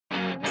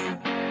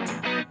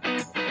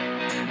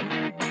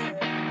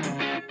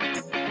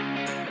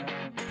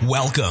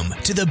Welcome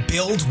to the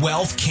Build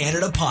Wealth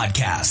Canada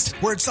podcast,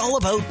 where it's all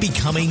about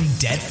becoming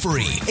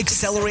debt-free,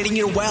 accelerating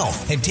your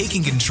wealth, and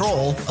taking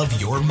control of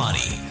your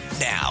money.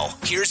 Now,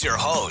 here's your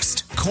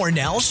host,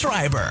 Cornell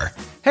Schreiber.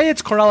 Hey,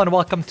 it's Cornell and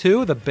welcome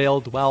to the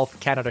Build Wealth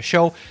Canada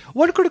show.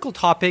 One critical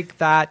topic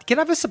that can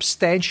have a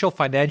substantial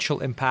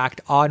financial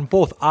impact on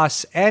both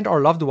us and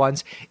our loved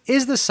ones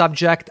is the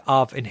subject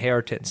of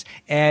inheritance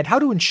and how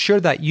to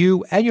ensure that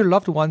you and your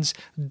loved ones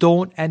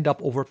don't end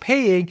up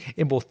overpaying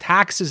in both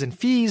taxes and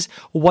fees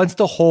once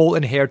the whole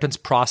inheritance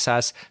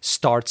process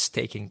starts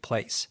taking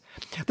place.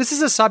 This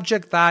is a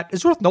subject that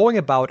is worth knowing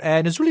about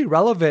and is really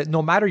relevant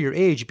no matter your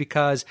age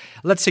because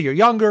let's say you're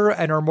younger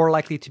and are more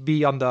likely to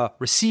be on the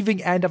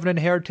receiving end of an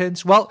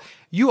inheritance. Well,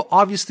 you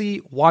obviously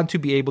want to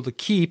be able to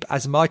keep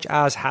as much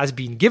as has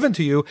been given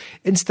to you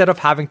instead of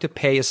having to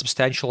pay a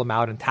substantial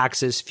amount in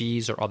taxes,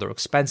 fees, or other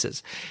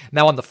expenses.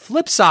 Now, on the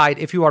flip side,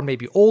 if you are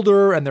maybe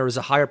older and there is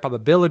a higher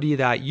probability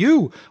that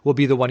you will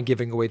be the one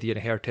giving away the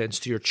inheritance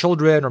to your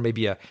children or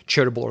maybe a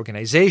charitable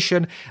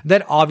organization,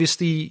 then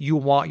obviously you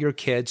want your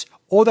kids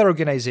or that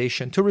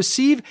organization to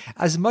receive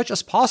as much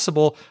as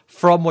possible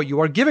from what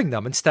you are giving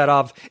them instead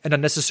of an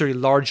unnecessarily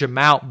large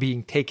amount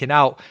being taken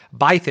out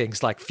by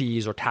things like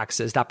fees or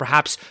taxes that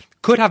perhaps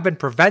could have been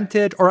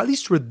prevented or at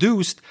least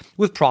reduced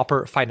with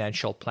proper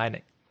financial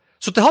planning.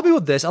 So to help me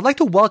with this, I'd like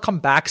to welcome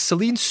back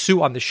Celine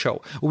Soo on the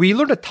show. We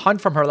learned a ton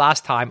from her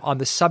last time on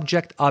the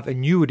subject of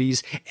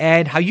annuities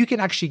and how you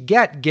can actually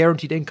get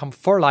guaranteed income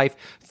for life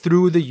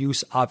through the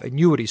use of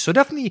annuities. So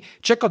definitely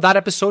check out that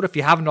episode if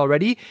you haven't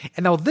already.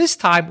 And now this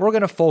time, we're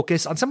going to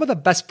focus on some of the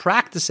best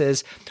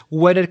practices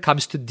when it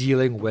comes to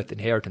dealing with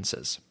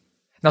inheritances.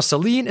 Now,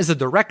 Celine is the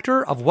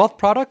Director of Wealth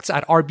Products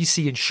at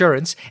RBC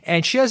Insurance,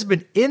 and she has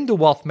been in the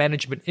wealth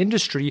management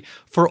industry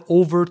for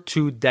over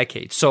 2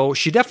 decades. So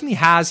she definitely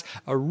has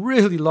a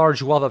really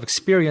large wealth of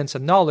experience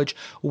and knowledge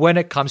when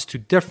it comes to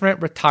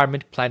different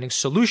retirement planning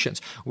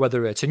solutions,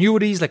 whether it's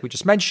annuities, like we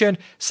just mentioned,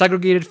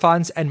 segregated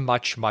funds, and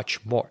much,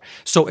 much more.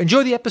 So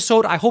enjoy the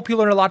episode. I hope you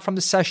learn a lot from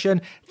this session.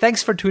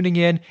 Thanks for tuning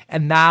in.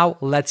 And now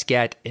let's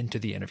get into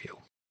the interview.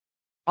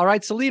 All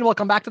right, Celine,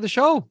 welcome back to the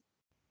show.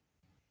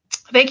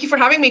 Thank you for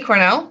having me,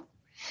 Cornell.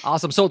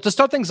 Awesome. So to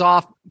start things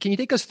off, can you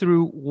take us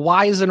through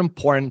why is it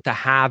important to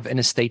have an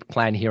estate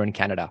plan here in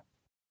Canada?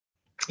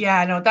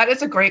 Yeah, no, that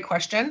is a great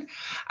question.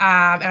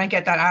 And I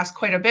get that asked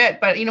quite a bit.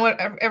 But you know what?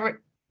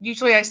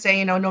 Usually I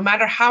say, no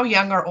matter how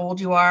young or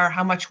old you are,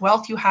 how much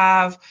wealth you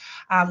have,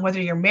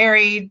 whether you're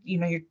married,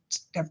 you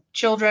have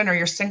children or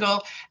you're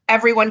single,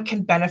 everyone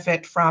can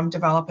benefit from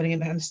developing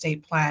an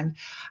estate plan.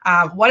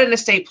 What an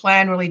estate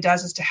plan really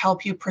does is to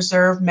help you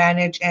preserve,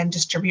 manage, and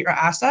distribute your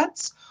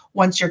assets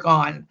once you're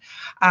gone.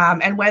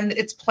 And when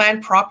it's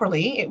planned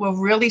properly, it will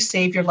really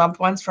save your loved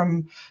ones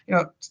from,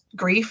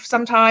 grief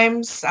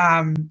sometimes,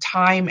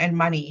 time and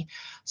money.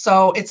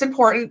 So it's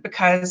important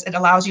because it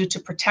allows you to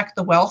protect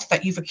the wealth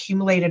that you've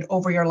accumulated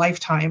over your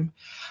lifetime.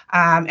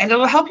 And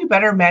it'll help you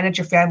better manage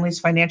your family's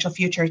financial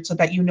future so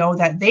that you know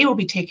that they will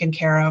be taken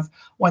care of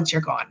once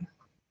you're gone.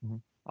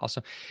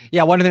 Awesome.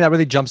 Yeah, one thing that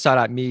really jumps out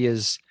at me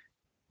is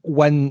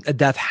when a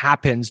death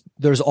happens,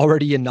 there's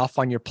already enough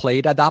on your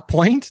plate at that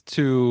point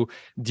to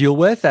deal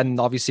with. And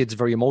obviously it's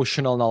very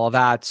emotional and all of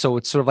that. So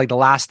it's sort of like the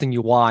last thing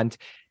you want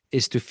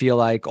is to feel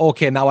like,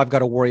 okay, now I've got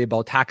to worry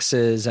about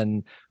taxes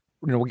and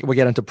we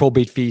get into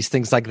probate fees,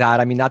 things like that.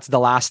 I mean, that's the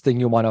last thing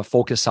you want to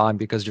focus on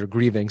because you're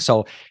grieving.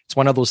 So it's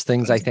one of those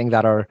things I think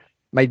that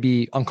might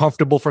be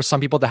uncomfortable for some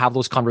people to have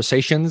those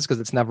conversations because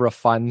it's never a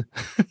fun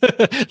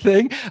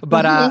thing,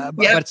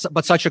 but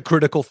such a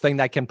critical thing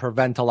that can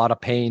prevent a lot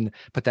of pain,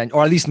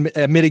 or at least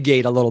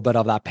mitigate a little bit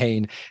of that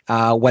pain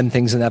when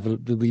things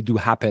inevitably do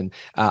happen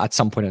at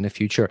some point in the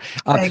future.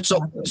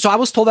 So I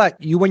was told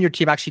that you and your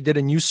team actually did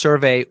a new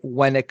survey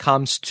when it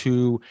comes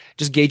to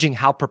just gauging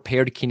how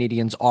prepared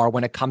Canadians are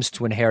when it comes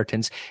to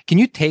inheritance. Can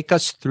you take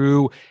us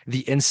through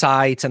the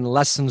insights and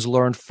lessons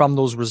learned from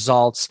those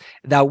results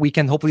that we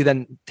can hopefully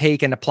then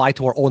take and apply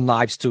to our own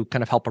lives to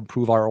kind of help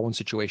improve our own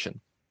situation?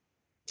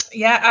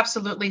 Yeah,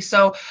 absolutely.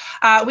 So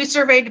we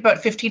surveyed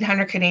about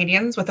 1,500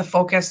 Canadians with a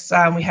focus.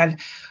 We had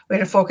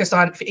a focus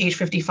on age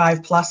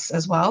 55 plus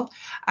as well,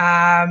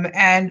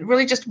 and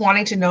really just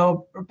wanting to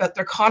know about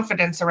their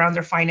confidence around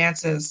their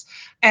finances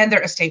and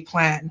their estate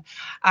plan.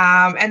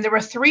 And there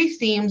were 3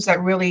 themes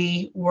that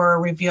really were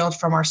revealed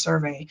from our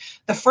survey.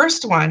 The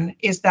first one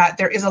is that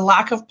there is a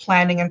lack of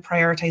planning and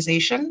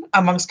prioritization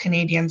amongst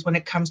Canadians when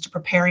it comes to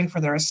preparing for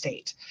their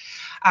estate.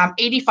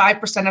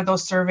 85% of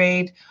those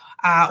surveyed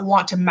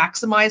want to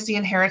maximize the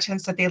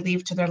inheritance that they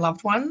leave to their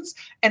loved ones.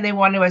 And they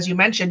want to, as you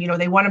mentioned,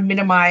 they want to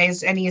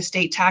minimize any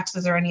estate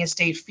taxes or any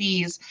estate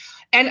fees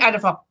and out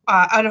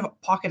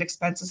of pocket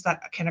expenses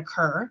that can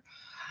occur.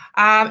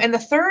 And the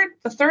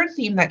third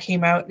theme that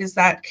came out is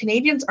that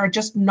Canadians are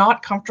just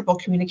not comfortable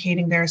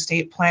communicating their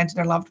estate plan to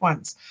their loved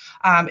ones.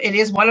 It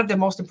is one of the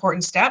most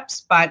important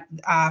steps, but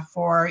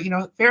for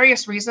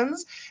various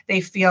reasons, they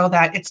feel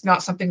that it's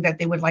not something that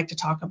they would like to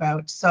talk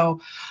about.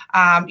 So,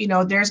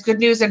 there's good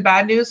news and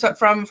bad news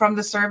from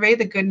the survey.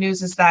 The good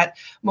news is that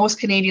most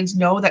Canadians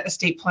know that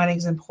estate planning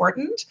is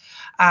important,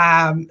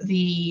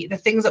 The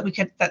things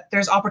that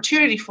there's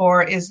opportunity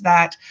for is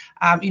that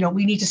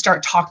we need to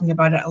start talking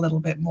about it a little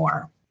bit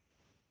more.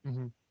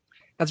 Mm-hmm.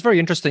 That's very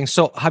interesting.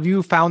 So have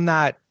you found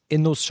that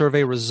in those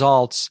survey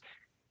results,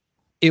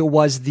 it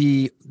was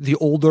the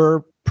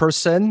older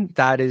person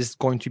that is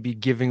going to be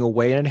giving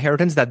away an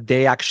inheritance that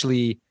they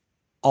actually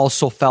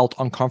also felt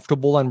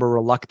uncomfortable and were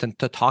reluctant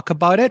to talk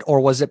about it? Or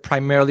was it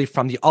primarily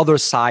from the other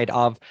side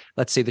of,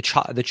 let's say, the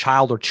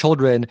child or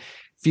children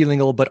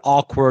feeling a little bit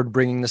awkward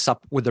bringing this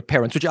up with their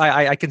parents, which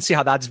I can see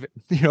how that's,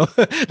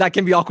 that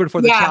can be awkward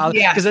for the child,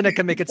 because then it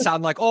can make it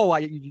sound like, oh,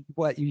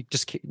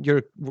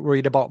 you're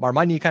worried about our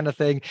money kind of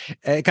thing,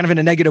 kind of in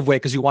a negative way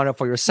because you want it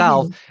for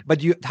yourself. Mm-hmm.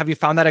 But have you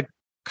found that it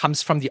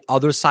comes from the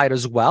other side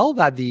as well,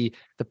 that the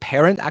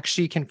parent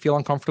actually can feel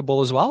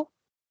uncomfortable as well?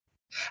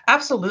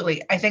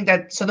 Absolutely. I think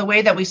that, so the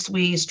way that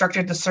we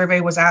structured the survey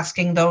was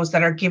asking those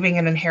that are giving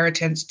an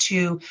inheritance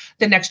to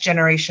the next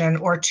generation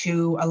or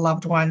to a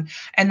loved one.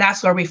 And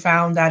that's where we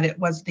found that it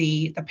was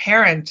the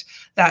parent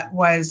that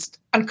was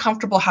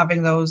uncomfortable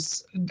having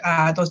those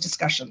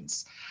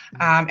discussions.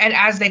 And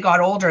as they got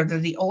older,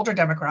 the older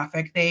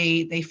demographic,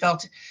 they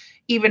felt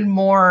even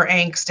more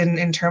angst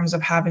in terms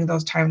of having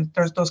those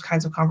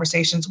kinds of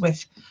conversations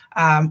with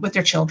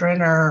their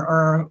children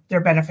or their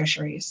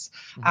beneficiaries.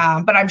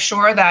 Mm-hmm. But I'm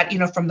sure that,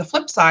 from the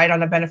flip side, on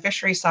the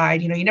beneficiary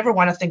side, you never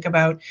want to think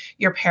about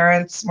your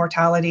parents'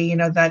 mortality,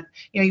 that,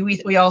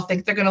 we all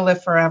think they're going to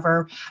live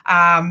forever.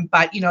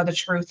 But, the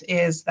truth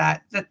is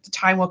that the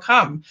time will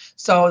come.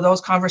 So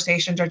those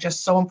conversations are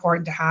just so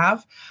important to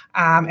have.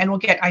 And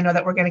I know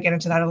that we're going to get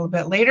into that a little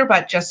bit later,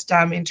 but just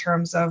in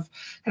terms of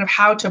kind of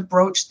how to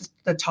broach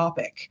the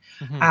topic.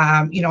 Mm-hmm.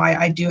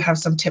 I do have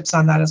some tips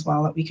on that as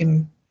well that we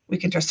can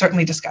just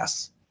certainly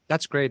discuss.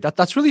 That's great.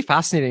 That's really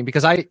fascinating,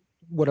 because I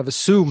would have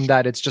assumed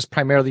that it's just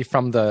primarily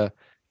from the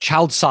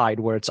child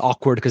side where it's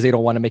awkward because they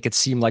don't want to make it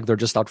seem like they're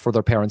just out for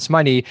their parents'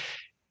 money.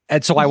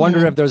 And so I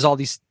wonder if there's all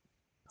these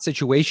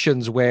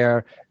situations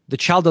where the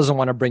child doesn't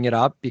want to bring it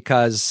up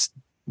because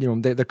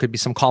there could be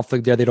some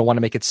conflict there. They don't want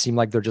to make it seem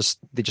like they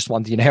just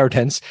want the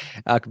inheritance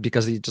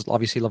because they just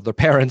obviously love their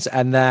parents.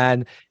 And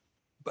then,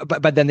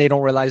 but then they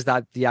don't realize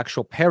that the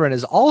actual parent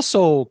is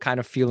also kind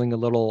of feeling a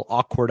little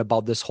awkward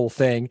about this whole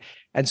thing.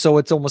 And so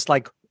it's almost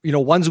like,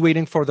 one's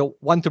waiting for the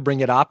one to bring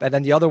it up, and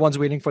then the other one's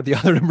waiting for the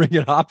other to bring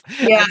it up.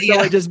 Yeah,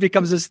 so it just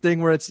becomes this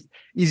thing where it's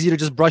easy to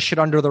just brush it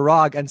under the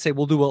rug and say,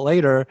 we'll do it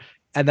later.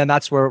 And then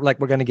that's where, like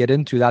we're going to get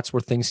into, that's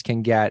where things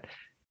can get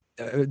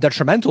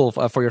detrimental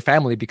for your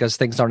family, because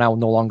things are now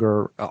not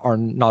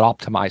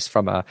optimized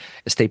from a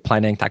estate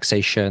planning,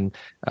 taxation,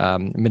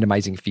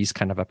 minimizing fees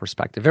kind of a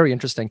perspective. Very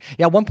interesting.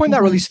 Yeah, one point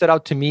that really stood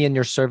out to me in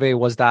your survey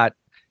was that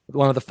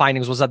one of the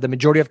findings was that the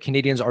majority of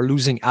Canadians are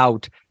losing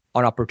out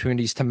on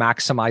opportunities to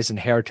maximize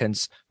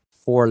inheritance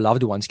for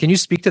loved ones. Can you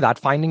speak to that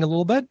finding a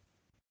little bit?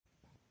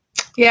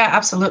 Yeah,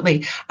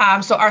 absolutely.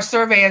 So our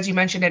survey, as you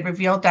mentioned, it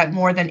revealed that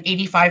more than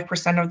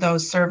 85% of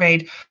those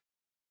surveyed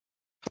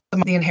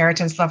the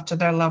inheritance left to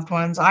their loved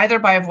ones, either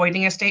by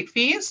avoiding estate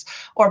fees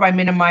or by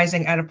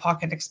minimizing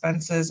out-of-pocket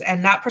expenses.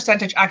 And that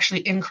percentage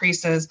actually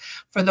increases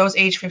for those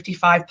age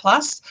 55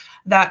 plus.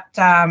 That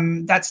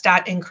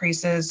stat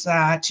increases to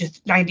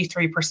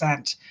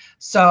 93%.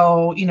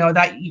 So,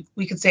 that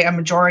we could say a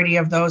majority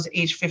of those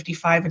age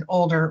 55 and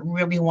older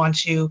really want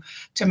to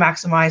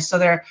maximize. So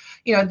they're,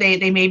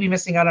 they may be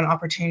missing out on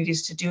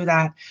opportunities to do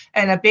that.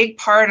 And a big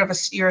part of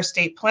your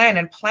estate plan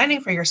and planning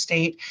for your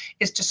estate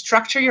is to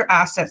structure your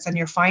assets and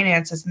your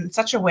finances in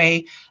such a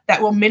way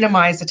that will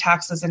minimize the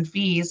taxes and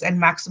fees and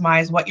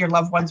maximize what your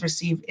loved ones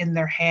receive in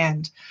their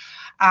hand.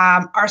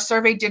 Our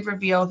survey did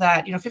reveal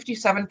that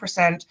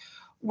 57%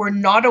 were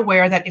not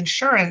aware that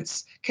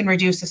insurance can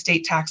reduce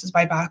estate taxes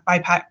by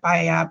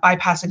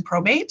bypassing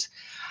probate.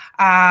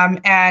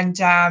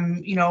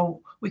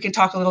 We can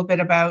talk a little bit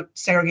about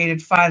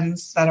segregated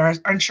funds that are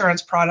our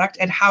insurance product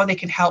and how they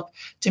can help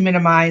to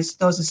minimize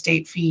those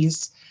estate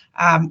fees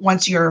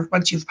once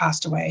you've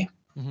passed away.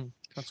 Mm-hmm.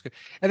 That's good.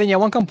 And then,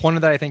 one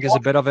component that I think is a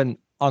bit of an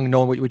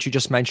unknown, which you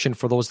just mentioned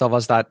for those of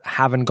us that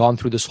haven't gone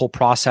through this whole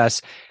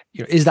process,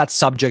 is that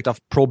subject of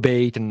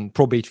probate and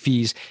probate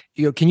fees.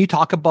 Can you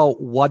talk about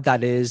what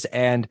that is,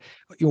 and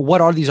what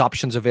are these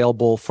options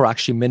available for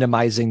actually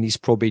minimizing these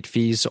probate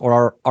fees, or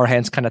are our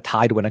hands kind of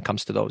tied when it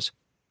comes to those?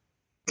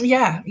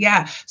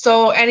 Yeah.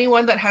 So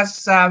anyone that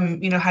has,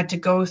 had to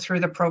go through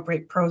the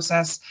probate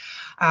process,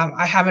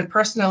 I haven't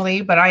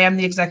personally, but I am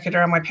the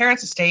executor on my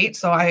parents' estate.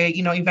 So I,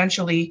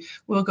 eventually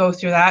will go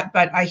through that.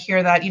 But I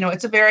hear that,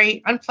 it's a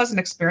very unpleasant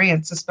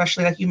experience,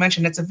 especially like you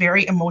mentioned, it's a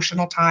very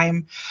emotional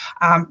time.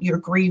 You're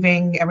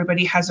grieving.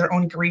 Everybody has their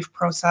own grief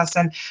process.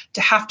 And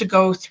to have to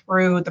go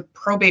through the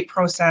probate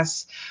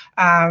process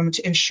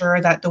to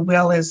ensure that the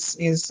will is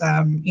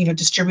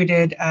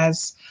distributed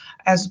as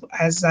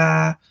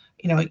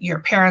your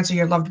parents or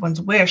your loved ones'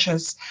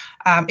 wishes,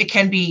 it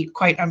can be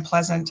quite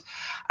unpleasant.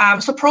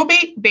 So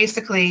probate,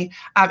 basically,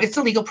 it's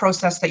a legal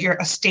process that your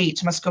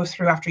estate must go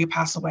through after you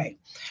pass away.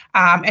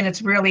 And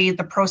it's really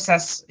the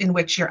process in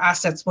which your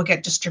assets will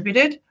get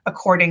distributed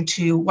according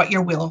to what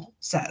your will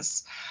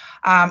says.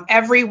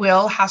 Every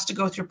will has to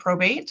go through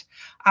probate.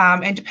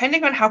 And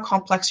depending on how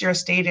complex your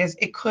estate is,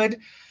 it could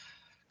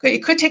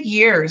take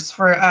years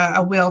for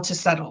a will to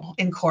settle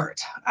in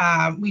court.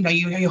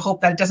 You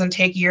hope that it doesn't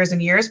take years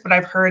and years, but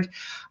I've heard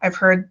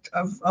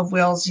of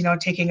wills,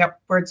 taking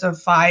upwards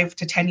of 5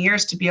 to 10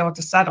 years to be able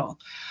to settle.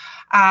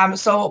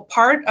 So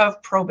part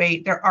of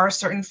probate, there are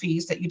certain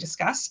fees that you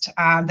discussed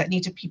that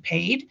need to be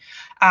paid.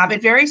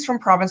 It varies from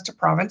province to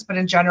province, but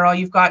in general,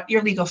 you've got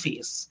your legal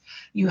fees.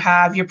 You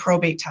have your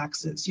probate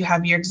taxes, you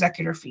have your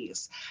executor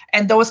fees,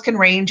 and those can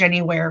range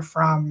anywhere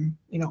from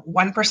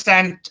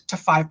 1% to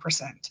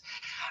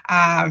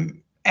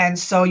 5%. And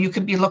so you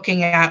could be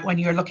looking at, when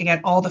you're looking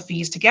at all the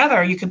fees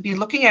together, you could be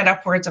looking at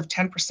upwards of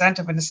 10%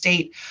 of an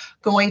estate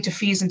going to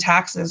fees and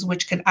taxes,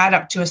 which can add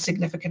up to a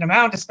significant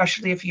amount,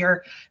 especially if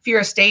your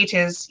estate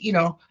is,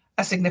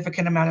 a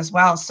significant amount as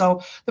well.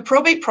 So the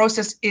probate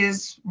process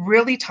is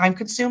really time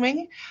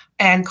consuming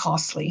and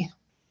costly.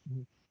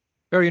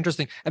 Very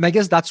interesting. And I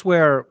guess that's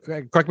where,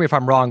 correct me if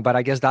I'm wrong, but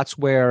I guess that's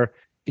where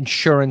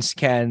insurance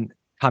can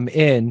come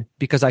in,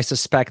 because I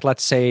suspect,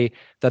 let's say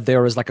that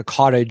there is like a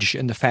cottage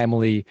in the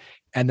family,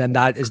 and then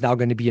that is now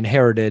going to be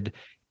inherited,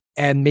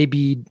 and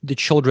maybe the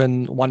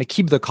children want to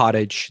keep the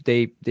cottage.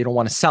 They don't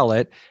want to sell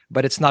it,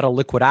 but it's not a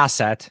liquid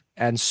asset.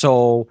 And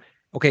so,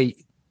 okay,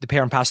 the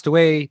parent passed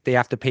away, they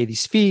have to pay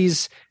these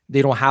fees.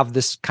 They don't have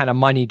this kind of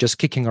money just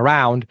kicking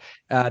around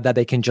that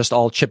they can just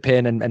all chip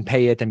in and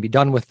pay it and be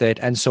done with it.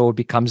 And so it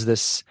becomes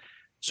this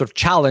sort of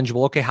challenge.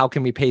 Well, okay, how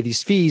can we pay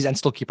these fees and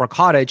still keep our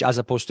cottage, as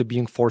opposed to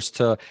being forced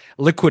to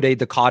liquidate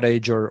the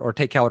cottage or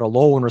take out a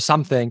loan or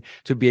something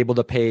to be able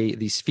to pay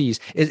these fees?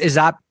 Is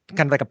that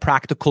kind of like a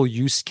practical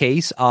use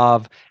case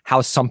of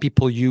how some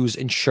people use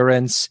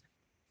insurance,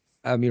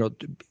 in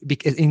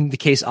the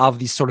case of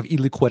these sort of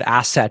illiquid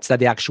assets that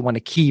they actually want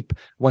to keep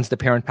once the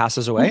parent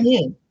passes away?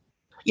 Mm-hmm.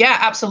 Yeah,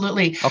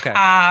 absolutely. Okay.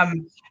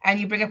 And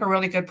you bring up a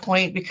really good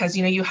point, because,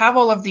 you have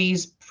all of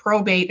these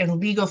probate and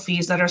legal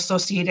fees that are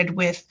associated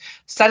with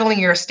settling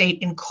your estate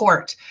in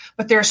court.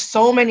 But there are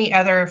so many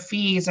other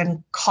fees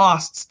and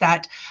costs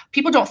that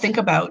people don't think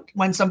about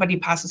when somebody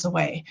passes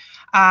away.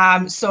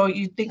 So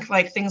you think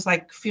like things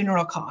like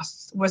funeral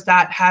costs. Has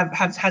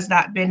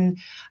that been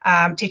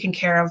taken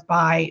care of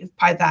by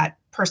that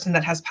person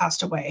that has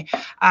passed away?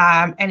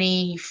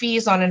 Any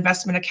fees on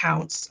investment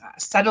accounts,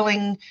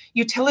 settling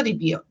utility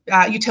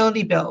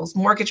bills,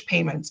 mortgage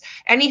payments,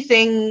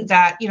 anything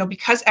that,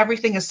 because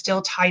everything is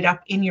still tied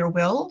up in your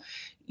will,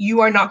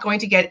 you're not going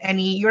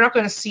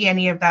to see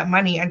any of that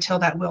money until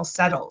that will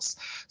settles.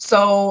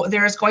 So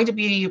there's going to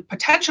be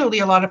potentially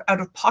a lot of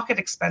out-of-pocket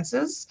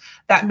expenses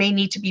that may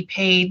need to be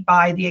paid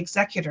by the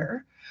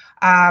executor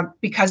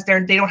because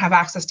they don't have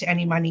access to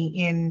any money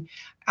in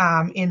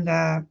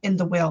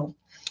the will.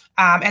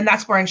 And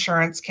that's where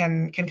insurance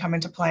can come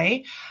into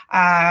play.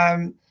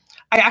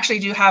 I actually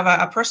do have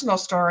a personal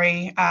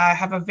story. I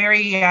have a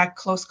very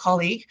close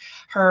colleague.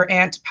 Her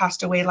aunt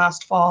passed away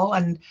last fall,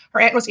 and her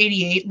aunt was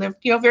 88, lived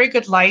very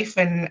good life,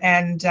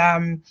 and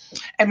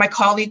my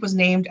colleague was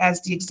named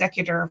as the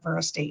executor of her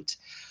estate.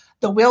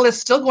 The will is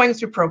still going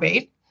through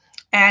probate,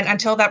 and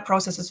until that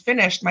process is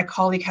finished, my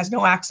colleague has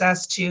no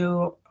access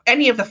to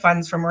any of the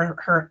funds from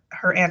her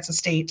aunt's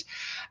estate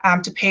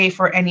to pay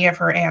for any of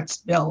her aunt's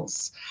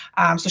bills.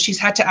 So she's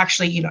had to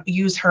actually,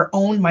 use her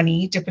own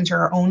money, dip into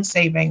her own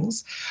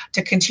savings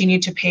to continue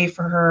to pay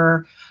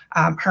for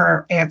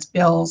her aunt's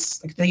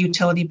bills, like the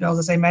utility bills,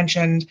 as I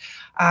mentioned,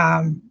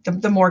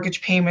 the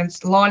mortgage payments,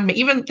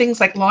 even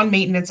things like lawn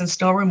maintenance and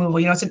snow removal.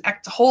 It's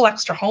a whole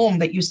extra home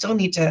that you still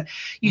need to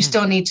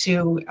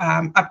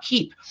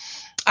upkeep.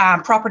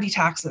 Property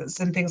taxes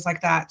and things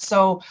like that.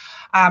 So,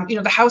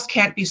 the house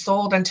can't be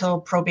sold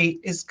until probate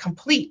is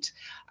complete,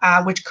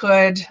 which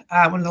could,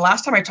 when the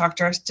last time I talked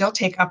to her, still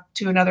take up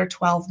to another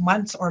 12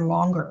 months or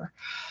longer.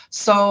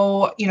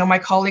 So, my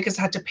colleague has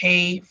had to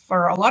pay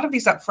for a lot of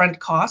these upfront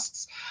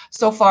costs.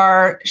 So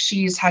far,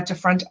 she's had to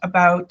front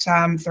about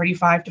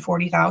 35 to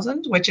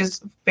 40,000, which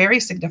is very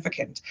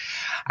significant.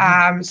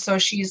 So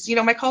she's,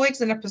 my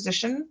colleague's in a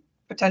position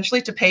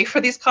potentially to pay for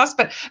these costs,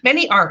 but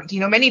many aren't.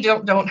 Many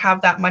don't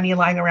have that money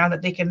lying around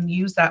that they can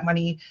use that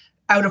money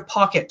out of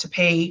pocket to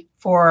pay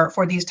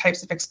for these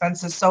types of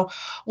expenses. So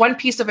one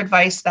piece of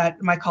advice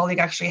that my colleague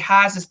actually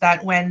has is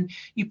that when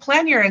you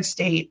plan your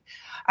estate,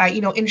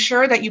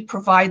 ensure that you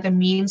provide the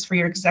means for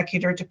your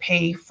executor to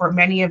pay for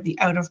many of the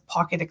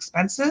out-of-pocket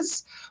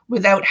expenses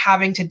without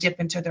having to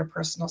dip into their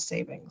personal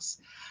savings.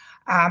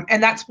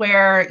 And that's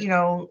where,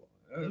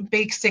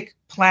 basic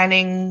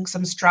planning,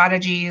 some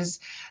strategies,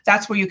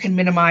 that's where you can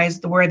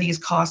minimize where these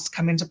costs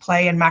come into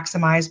play and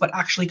maximize what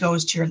actually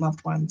goes to your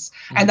loved ones.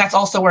 Mm-hmm. And that's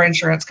also where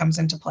insurance comes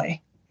into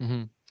play.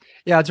 Mm-hmm.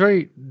 Yeah, it's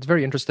very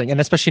interesting. And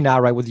especially now,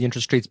 right, with the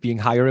interest rates being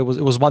higher, it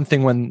was one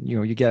thing when,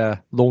 you get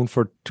a loan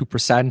for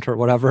 2% or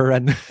whatever,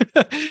 and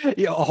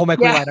a home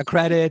equity line of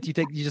credit, you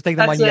just take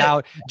the money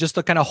out just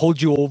to kind of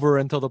hold you over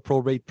until the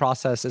probate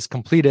process is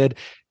completed.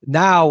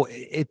 Now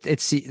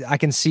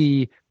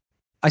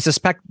I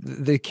suspect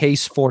the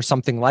case for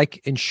something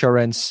like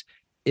insurance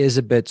is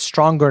a bit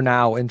stronger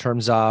now in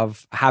terms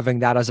of having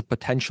that as a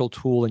potential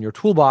tool in your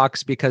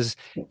toolbox, because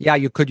yeah,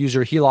 you could use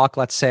your HELOC,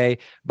 let's say,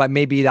 but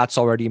maybe that's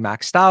already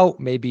maxed out.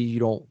 Maybe you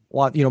don't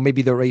want,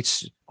 maybe the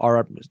rates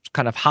are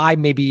kind of high.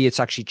 Maybe it's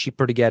actually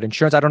cheaper to get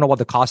insurance. I don't know what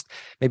the cost,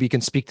 maybe you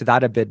can speak to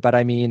that a bit, but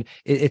I mean,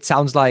 it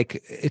sounds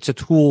like it's a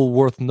tool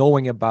worth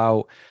knowing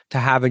about to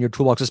have in your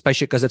toolbox,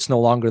 especially because it's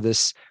no longer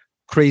this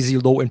crazy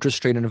low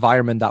interest rate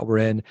environment that we're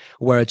in,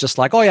 where it's just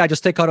like, oh yeah,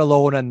 just take out a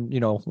loan and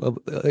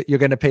you're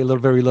going to pay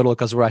very little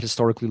because we're at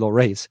historically low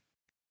rates.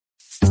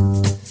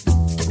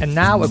 And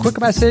now a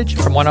quick message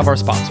from one of our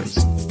sponsors.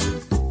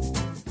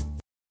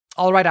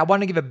 All right, I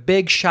want to give a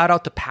big shout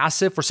out to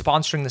Passive for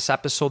sponsoring this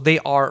episode. They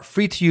are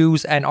free to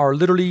use and are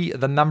literally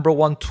the number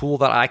one tool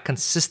that I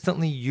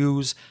consistently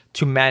use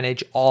to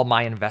manage all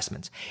my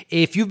investments.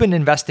 If you've been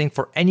investing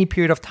for any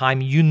period of time,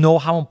 you know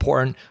how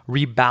important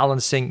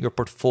rebalancing your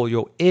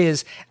portfolio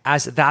is,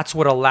 as that's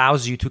what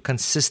allows you to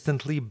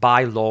consistently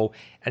buy low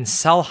and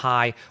sell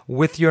high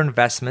with your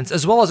investments,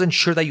 as well as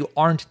ensure that you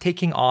aren't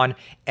taking on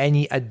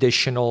any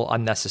additional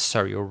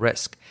unnecessary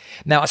risk.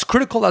 Now, as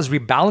critical as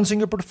rebalancing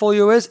your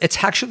portfolio is,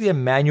 it's actually a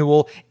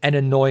manual and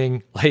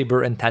annoying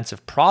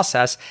labor-intensive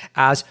process,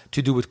 as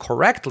to do it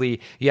correctly,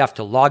 you have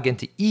to log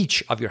into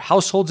each of your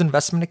household's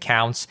investment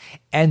accounts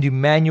and do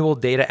manual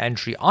data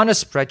entry on a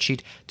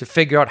spreadsheet to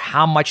figure out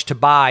how much to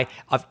buy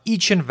of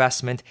each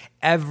investment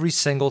every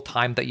single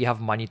time that you have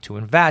money to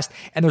invest.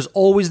 And there's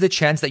always the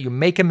chance that you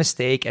make a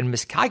mistake and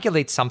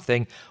miscalculate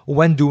something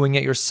when doing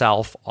it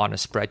yourself on a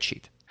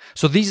spreadsheet.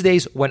 So these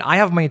days, when I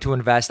have money to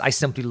invest, I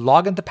simply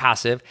log into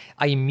Passive.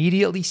 I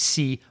immediately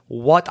see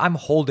what I'm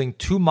holding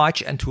too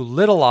much and too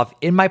little of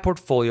in my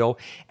portfolio,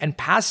 and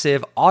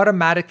Passive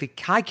automatically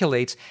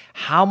calculates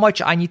how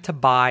much I need to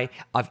buy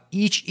of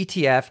each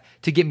ETF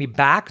to get me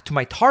back to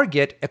my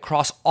target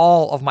across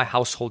all of my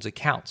household's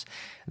accounts.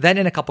 Then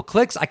in a couple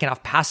clicks, I can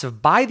have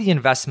Passive buy the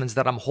investments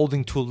that I'm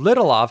holding too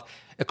little of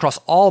across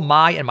all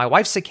my and my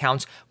wife's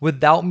accounts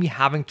without me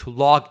having to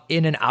log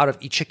in and out of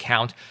each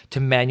account to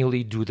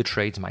manually do the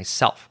trades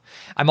myself.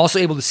 I'm also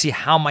able to see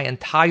how my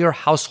entire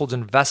household's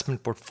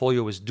investment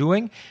portfolio is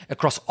doing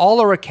across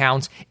all our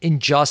accounts in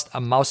just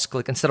a mouse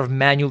click, instead of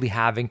manually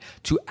having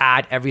to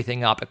add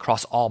everything up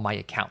across all my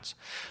accounts.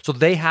 So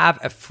they have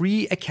a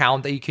free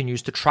account that you can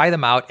use to try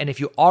them out. And if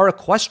you are a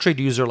Questrade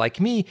user like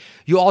me,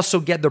 you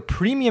also get their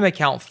premium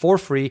account for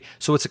free.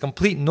 So it's a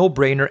complete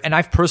no-brainer. And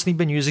I've personally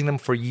been using them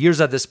for years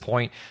at this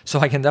point, so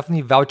I can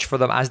definitely vouch for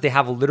them, as they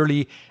have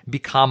literally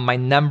become my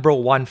number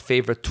one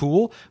favorite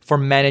tool for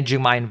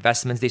managing my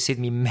investments. They saved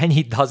me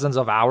many dozens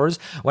of hours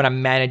when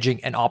I'm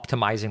managing and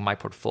optimizing my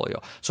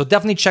portfolio. So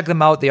definitely check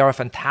them out. They are a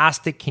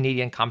fantastic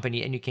Canadian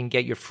company, and you can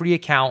get your free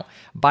account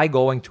by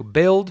going to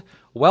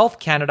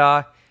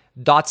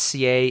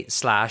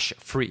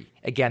buildwealthcanada.ca/free.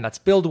 Again, that's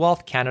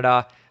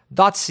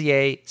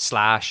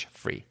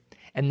buildwealthcanada.ca/free.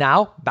 And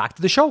now back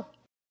to the show.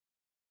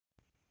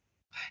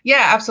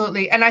 Yeah,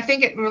 absolutely. And I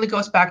think it really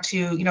goes back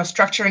to,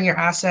 structuring your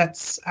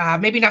assets,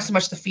 maybe not so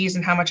much the fees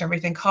and how much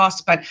everything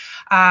costs, but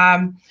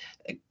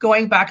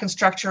going back and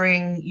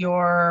structuring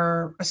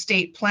your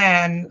estate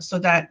plan so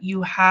that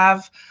you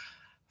have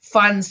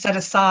funds set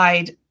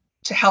aside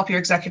to help your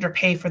executor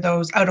pay for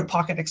those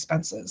out-of-pocket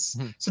expenses,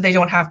 so they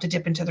don't have to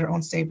dip into their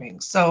own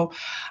savings. So,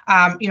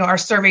 our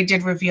survey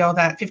did reveal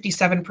that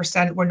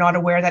 57% were not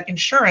aware that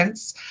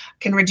insurance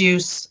can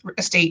reduce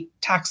estate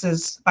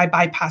taxes by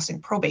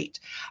bypassing probate.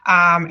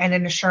 And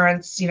in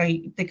insurance,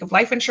 you think of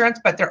life insurance,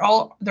 but there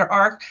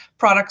are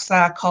products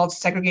called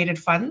segregated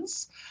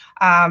funds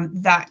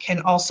that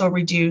can also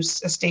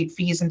reduce estate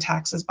fees and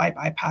taxes by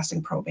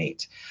bypassing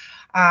probate.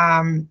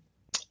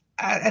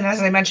 And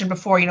as I mentioned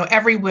before,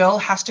 every will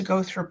has to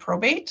go through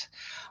probate.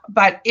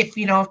 But if,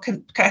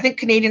 I think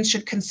Canadians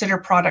should consider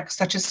products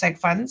such as seg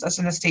funds as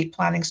an estate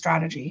planning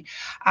strategy.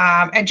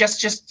 And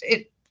just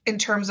in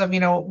terms of,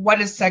 what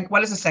is a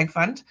seg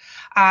fund?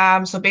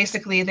 So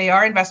basically they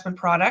are investment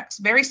products,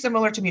 very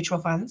similar to mutual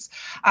funds.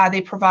 They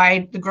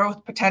provide the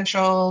growth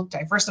potential,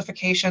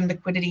 diversification,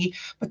 liquidity,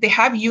 but they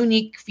have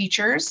unique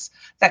features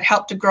that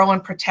help to grow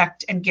and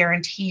protect and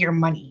guarantee your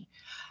money.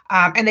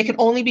 And they can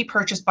only be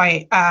purchased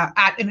by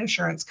at an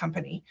insurance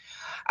company.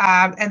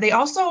 And they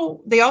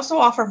also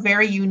offer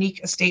very unique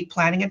estate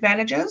planning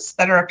advantages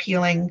that are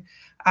appealing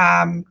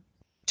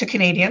to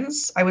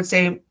Canadians. I would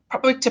say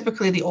probably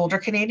typically the older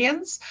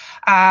Canadians.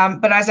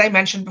 But as I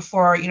mentioned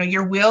before,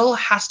 your will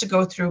has to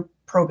go through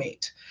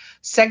probate.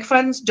 Seg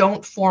funds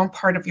don't form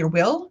part of your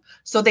will,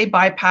 so they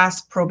bypass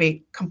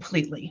probate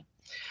completely.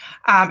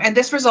 And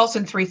this results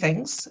in three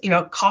things,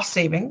 cost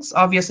savings,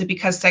 obviously,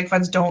 because seg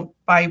funds don't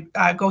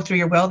go through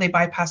your will, they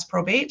bypass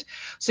probate.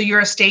 So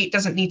your estate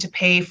doesn't need to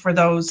pay for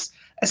those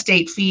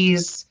estate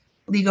fees,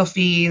 legal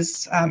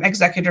fees,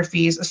 executor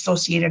fees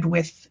associated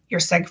with your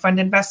seg fund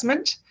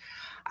investment.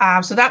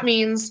 So that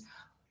means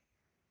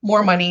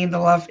more money in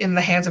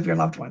the hands of your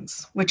loved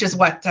ones, which is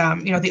what,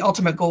 the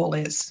ultimate goal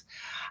is.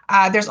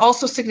 There's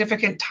also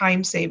significant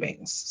time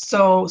savings.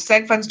 So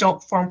seg funds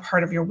don't form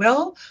part of your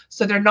will,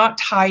 so they're not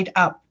tied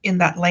up in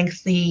that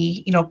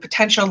lengthy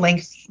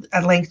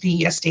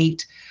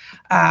estate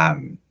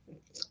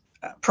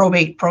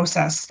probate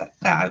process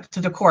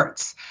to the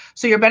courts.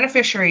 So your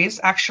beneficiaries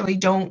actually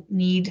don't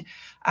need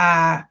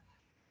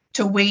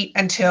to wait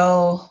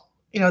until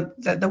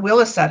the will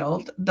is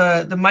settled.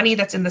 The money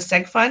that's in the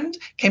seg fund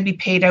can be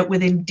paid out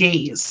within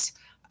days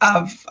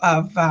of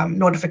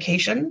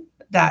notification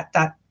that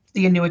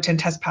the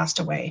annuitant has passed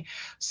away.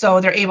 So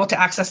they're able to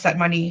access that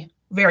money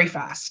very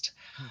fast.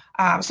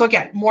 So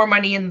again, more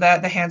money in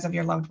the hands of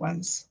your loved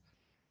ones.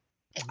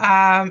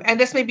 And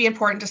this may be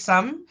important to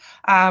some,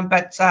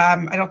 but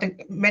I don't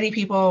think many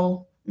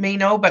people may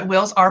know, but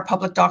wills are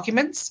public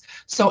documents.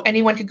 So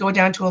anyone could go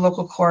down to a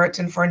local court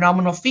and for a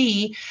nominal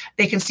fee,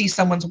 they can see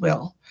someone's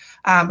will.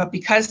 But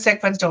because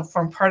seg funds don't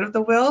form part of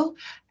the will,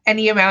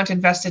 any amount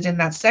invested in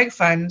that seg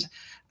fund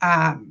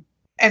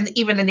and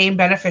even the named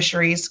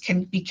beneficiaries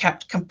can be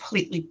kept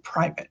completely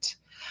private.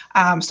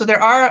 So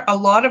there are a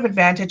lot of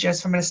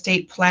advantages from an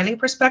estate planning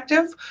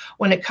perspective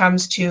when it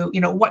comes to,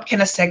 what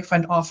can a seg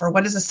fund offer?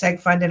 What is a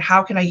seg fund and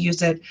how can I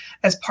use it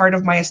as part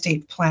of my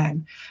estate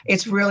plan?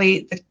 It's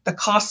really the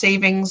cost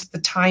savings, the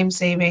time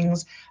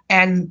savings,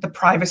 and the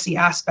privacy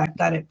aspect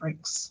that it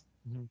brings.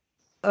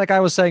 Like I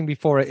was saying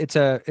before, it's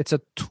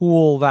a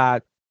tool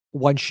that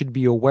one should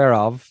be aware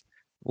of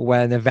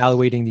when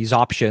evaluating these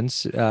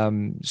options.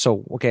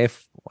 So, okay,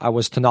 if I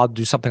was to not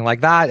do something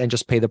like that and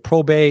just pay the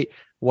probate,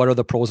 what are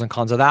the pros and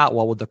cons of that?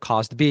 What would the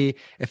cost be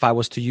if I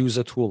was to use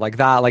a tool like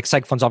that? Like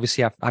seg funds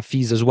obviously have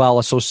fees as well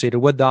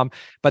associated with them.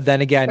 But then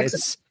again,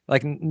 it's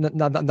like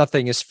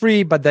nothing is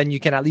free, but then you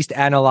can at least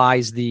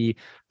analyze the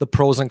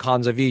pros and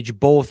cons of each,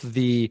 both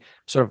the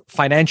sort of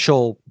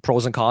financial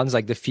pros and cons,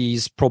 like the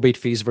fees, probate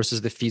fees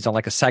versus the fees on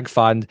like a seg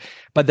fund.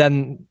 But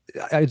then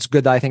it's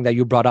good, I think, that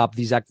you brought up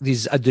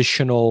these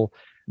additional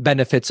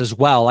benefits as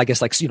well. I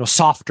guess like,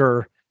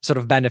 softer sort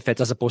of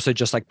benefits as opposed to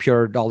just like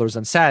pure dollars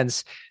and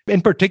cents.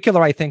 In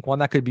particular, I think one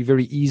that could be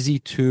very easy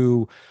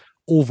to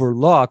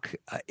overlook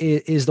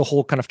is the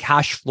whole kind of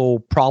cash flow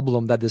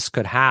problem that this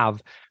could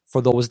have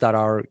for those that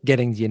are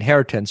getting the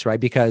inheritance, right?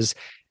 Because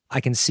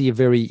I can see a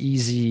very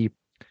easy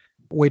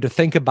way to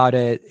think about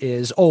it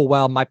is, oh,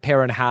 well, my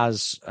parent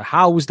has a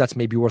house that's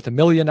maybe worth $1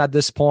 million at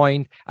this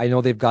point. I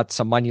know they've got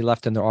some money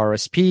left in their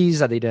RSPs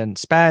that they didn't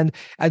spend.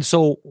 And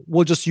so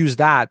we'll just use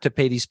that to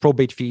pay these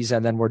probate fees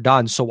and then we're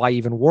done. So why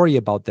even worry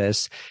about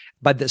this?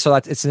 But so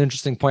it's an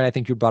interesting point I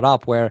think you brought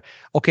up where,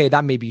 okay,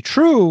 that may be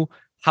true.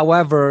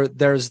 However,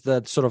 there's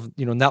the sort of,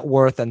 net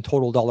worth and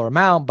total dollar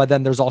amount, but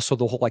then there's also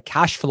the whole like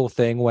cash flow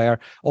thing where,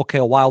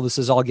 okay, while this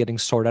is all getting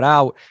sorted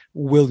out,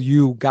 will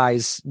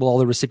all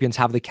the recipients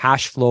have the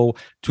cash flow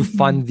to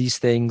fund these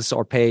things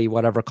or pay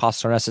whatever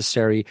costs are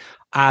necessary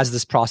as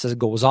this process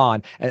goes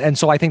on? And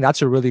so I think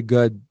that's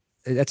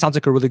it sounds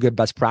like a really good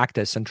best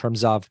practice in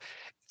terms of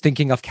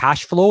thinking of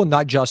cash flow,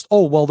 not just,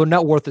 oh, well, their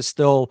net worth is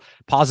still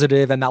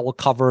positive and that will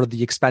cover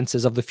the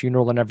expenses of the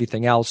funeral and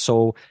everything else.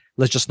 So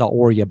let's just not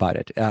worry about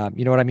it.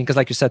 You know what I mean? Because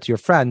like you said to your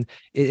friend,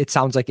 it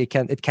sounds like it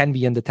can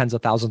be in the tens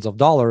of thousands of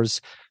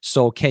dollars.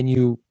 So can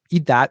you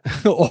eat that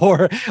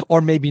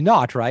or maybe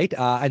not, right?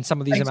 And some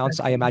of these amounts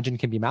I imagine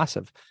can be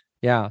massive.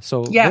 Yeah.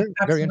 So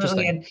very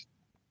interesting.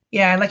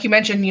 And like you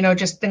mentioned,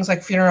 just things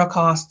like funeral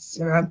costs,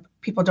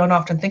 people don't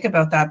often think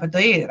about that, but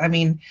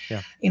 $10,000,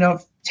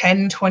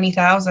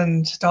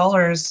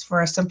 $20,000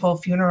 for a simple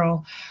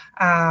funeral.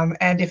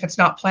 And if it's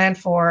not planned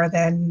for,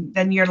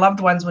 then your loved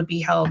ones would be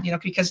held,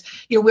 because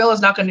your will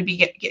is not going to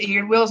be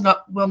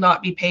will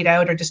not be paid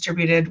out or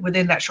distributed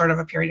within that short of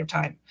a period of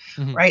time,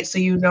 right? So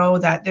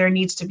that there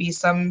needs to be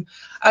some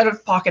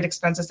out-of-pocket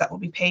expenses that will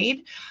be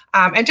paid,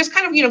 and just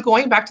kind of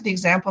going back to the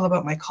example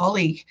about my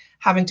colleague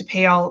having to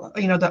pay all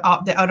the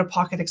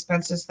out-of-pocket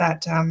expenses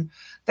that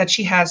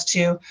she has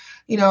to,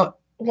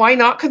 why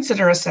not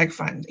consider a seg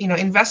fund?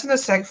 Invest in a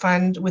seg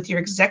fund with your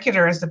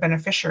executor as the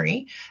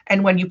beneficiary.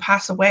 And when you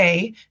pass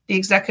away, the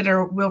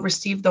executor will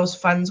receive those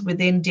funds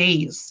within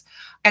days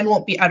and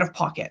won't be out of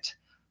pocket.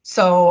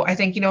 So I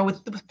think,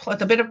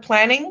 with a bit of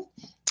planning,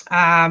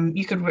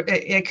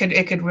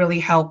 it could really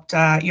help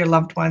your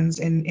loved ones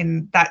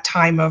in that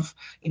time of,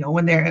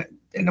 when they're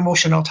an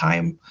emotional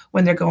time,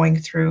 when they're going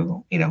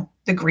through,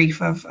 the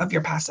grief of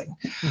your passing.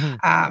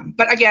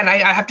 But again, I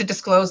have to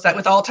disclose that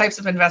with all types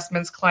of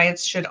investments,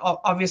 clients should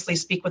obviously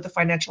speak with a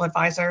financial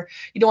advisor.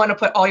 You don't want to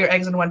put all your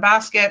eggs in one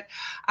basket,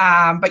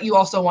 but you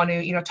also want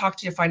to, talk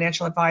to your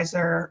financial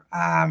advisor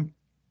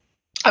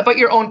about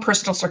your own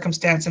personal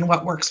circumstance and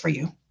what works for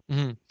you.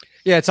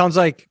 Yeah, it sounds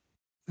like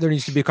there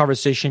needs to be a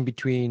conversation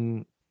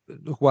between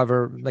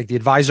whoever, like the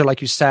advisor,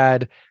 like you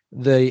said,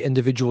 the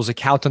individual's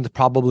accountant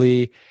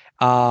probably,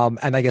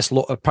 and I guess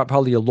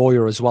probably a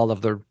lawyer as well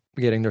if they're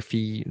getting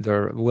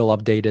their will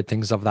updated,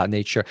 things of that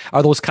nature.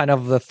 Are those kind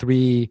of the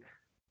three?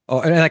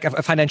 Oh, and like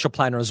a financial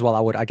planner as well, I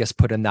would, I guess,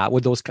 put in that.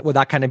 Would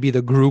that kind of be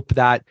the group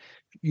that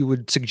you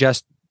would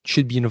suggest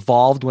should be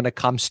involved when it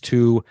comes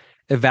to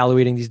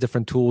evaluating these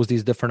different tools,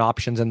 these different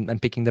options,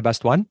 and picking the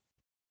best one?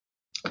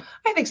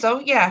 I think so.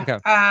 Yeah. Okay.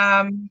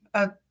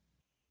 A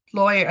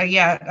lawyer,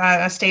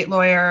 a state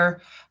lawyer,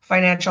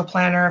 financial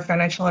planner,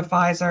 financial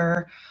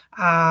advisor,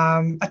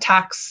 a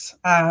tax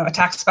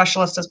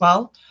specialist as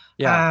well.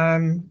 Yeah.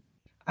 And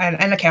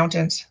an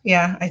accountant.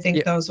 Yeah, I think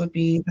Yeah. those would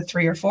be the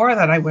 3 or 4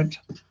 that I would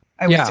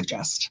Yeah.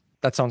 suggest.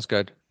 That sounds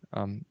good.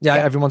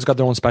 Everyone's got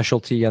their own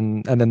specialty,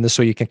 and then this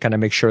way you can kind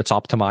of make sure it's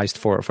optimized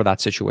for that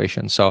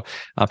situation. So,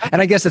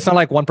 and I guess it's not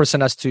like one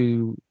person has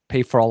to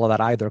pay for all of that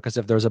either, because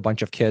if there's a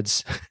bunch of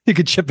kids, you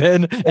could chip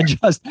in and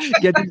just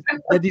get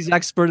these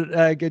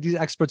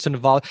experts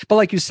involved. But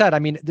like you said, I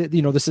mean,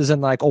 this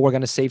isn't like, oh, we're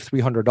going to save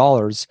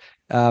 $300.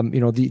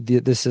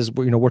 This is,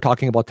 we're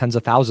talking about tens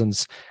of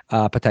thousands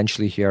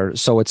potentially here.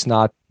 So it's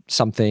not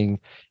something.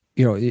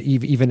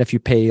 Even if you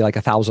pay like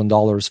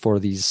 $1,000 for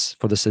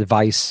this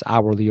advice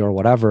hourly or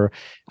whatever,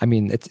 I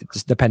mean,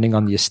 it's depending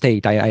on the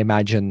estate. I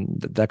imagine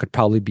that could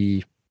probably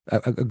be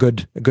a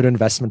good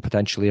investment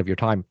potentially of your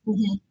time.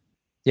 Mm-hmm.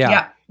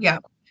 Yeah.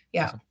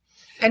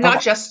 And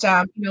not just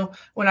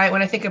when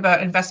I think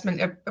about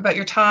investment, about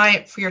your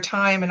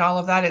time and all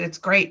of that, it's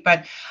great.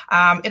 But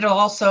it'll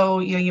also,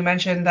 you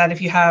mentioned that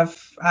if you have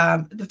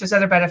if there's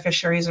other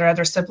beneficiaries or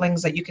other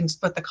siblings, that you can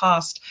split the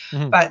cost.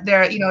 Mm-hmm. But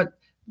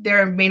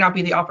there may not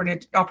be the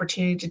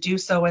opportunity to do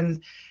so,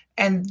 and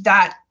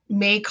that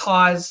may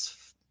cause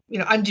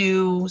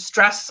undue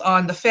stress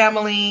on the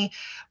family,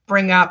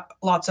 bring up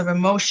lots of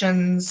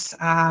emotions,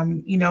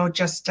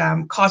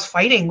 cause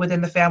fighting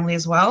within the family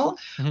as well,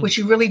 mm-hmm. which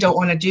you really don't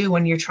want to do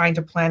when you're trying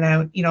to plan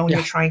out, when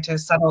you're trying to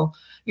settle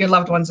your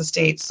loved one's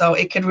estate. So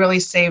it could really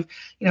save,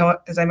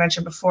 as I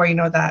mentioned before,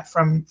 that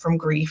from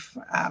grief,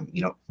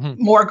 mm-hmm.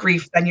 more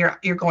grief than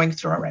you're going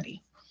through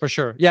already. For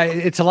sure. Yeah,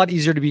 it's a lot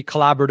easier to be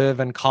collaborative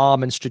and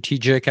calm and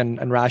strategic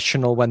and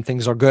rational when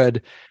things are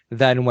good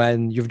than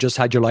when you've just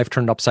had your life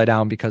turned upside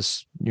down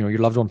because, your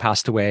loved one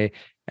passed away.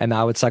 And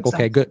now it's like,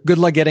 exactly. Okay, good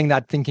luck getting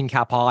that thinking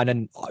cap on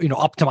and,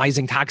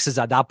 optimizing taxes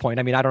at that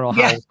point. I mean, I don't know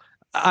how.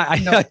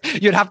 No.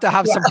 You'd have to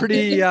have some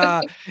pretty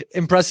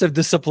impressive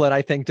discipline,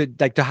 I think,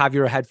 to have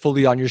your head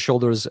fully on your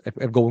shoulders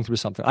if going through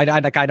something.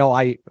 I know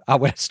I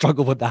would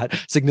struggle with that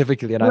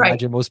significantly, and I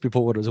imagine most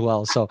people would as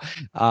well. So,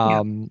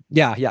 okay,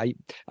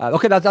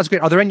 that's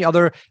great. Are there any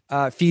other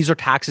fees or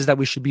taxes that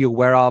we should be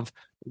aware of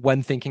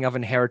when thinking of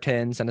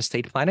inheritance and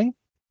estate planning?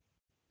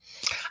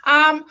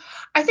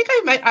 I think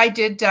I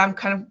did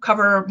kind of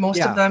cover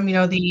most of them,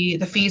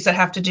 the fees that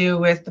have to do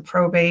with the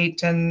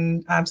probate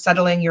and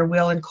settling your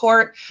will in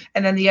court,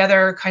 and then the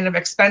other kind of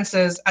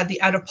expenses,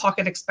 the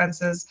out-of-pocket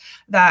expenses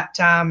that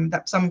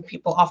some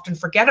people often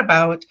forget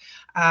about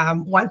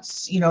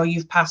once,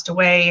 you've passed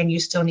away and you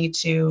still need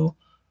to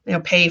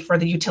pay for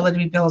the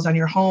utility bills on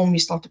your home. You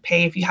still have to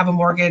pay if you have a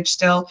mortgage.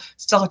 Still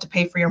have to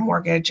pay for your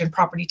mortgage and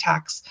property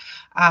tax.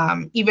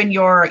 Even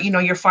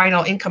your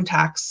final income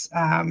tax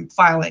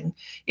filing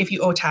if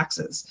you owe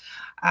taxes.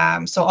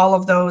 So all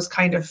of those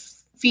kind of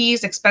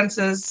fees,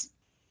 expenses,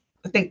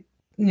 I think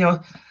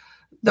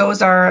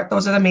those are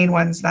the main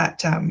ones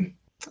that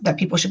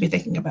people should be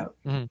thinking about.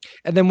 Mm-hmm.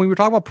 And then when we were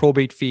talking about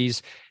probate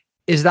fees,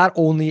 is that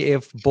only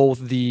if both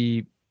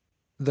the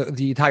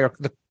entire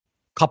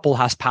couple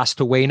has passed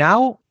away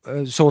now?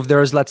 So if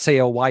there's, let's say,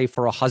 a wife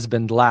or a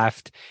husband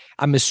left,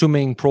 I'm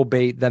assuming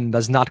probate then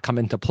does not come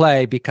into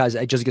play because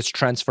it just gets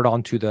transferred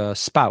on to the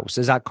spouse.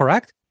 Is that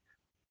correct?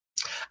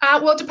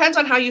 Well, it depends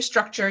on how you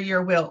structure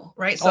your will,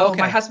 right? So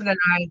my husband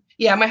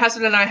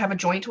and I have a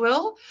joint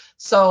will.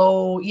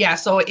 So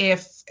so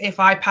if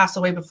I pass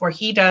away before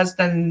he does,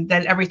 then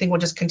everything will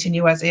just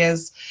continue as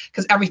is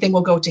because everything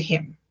will go to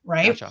him,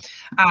 right? Gotcha.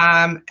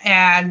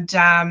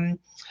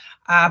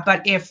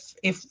 But if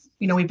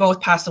we both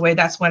pass away,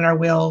 that's when our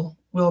will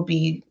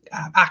be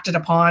acted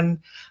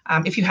upon.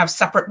 If you have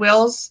separate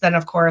wills, then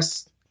of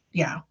course,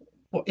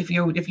 if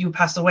you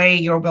pass away,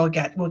 your will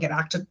will get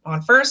acted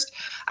on first.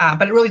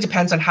 But it really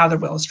depends on how the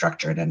will is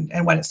structured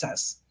and what it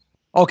says.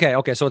 Okay.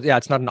 So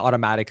it's not an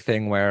automatic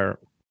thing where,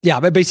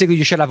 but basically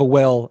you should have a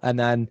will, and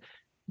then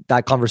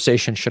that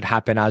conversation should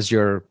happen as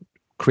you're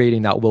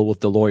creating that will with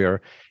the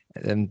lawyer,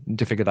 and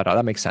to figure that out.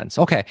 That makes sense.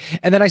 Okay.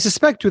 And then I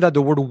suspect too that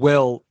the word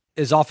will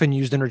is often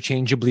used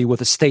interchangeably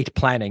with estate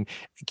planning.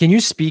 Can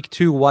you speak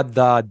to what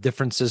the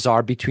differences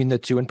are between the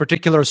two in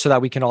particular so that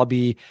we can all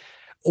be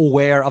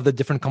aware of the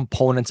different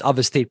components of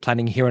estate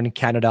planning here in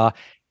Canada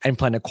and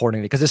plan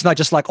accordingly? Because it's not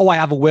just like, I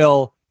have a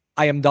will,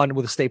 I am done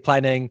with estate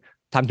planning,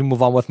 time to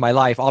move on with my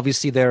life.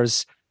 Obviously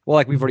there's,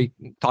 like we've already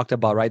talked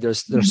about, right?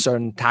 There's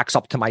certain tax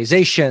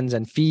optimizations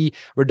and fee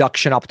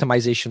reduction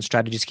optimization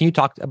strategies. Can you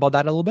talk about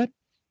that a little bit?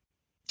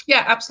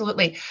 Yeah,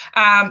 absolutely.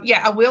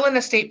 A will and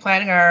estate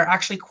planning are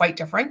actually quite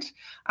different.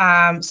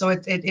 So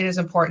it is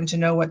important to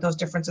know what those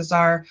differences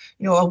are.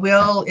 A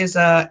will is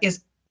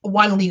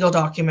one legal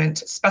document,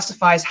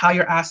 specifies how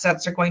your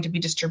assets are going to be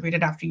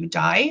distributed after you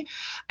die.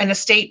 An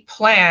estate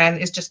plan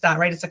is just that,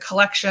 right? It's a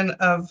collection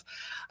of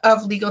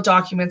legal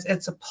documents.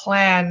 It's a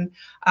plan,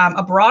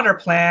 a broader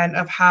plan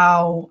of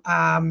how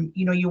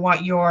you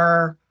want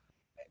your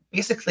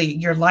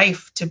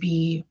life to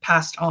be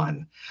passed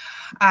on.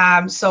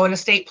 So an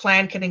estate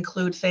plan can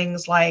include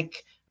things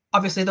like,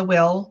 obviously, the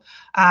will.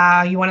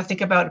 You want to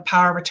think about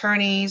power of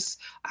attorneys.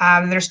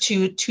 There's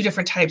two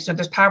different types. So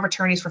there's power of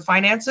attorneys for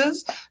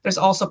finances. There's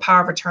also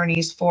power of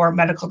attorneys for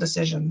medical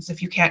decisions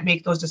if you can't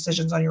make those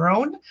decisions on your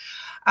own.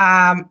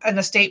 An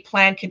estate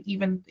plan can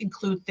even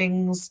include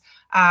things,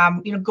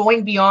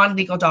 going beyond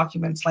legal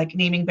documents like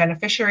naming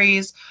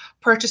beneficiaries,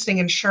 purchasing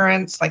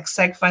insurance like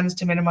seg funds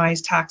to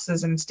minimize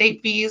taxes and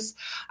estate fees,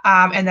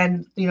 and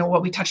then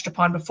what we touched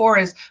upon before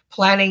is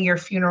planning your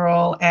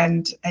funeral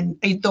and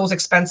those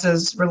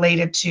expenses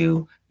related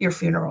to your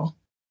funeral.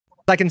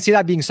 I can see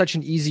that being such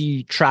an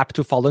easy trap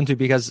to fall into,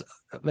 because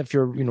if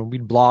you're,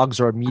 read blogs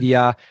or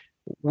media,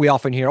 we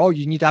often hear, oh,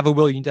 you need to have a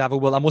will,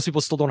 And most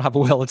people still don't have a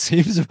will, it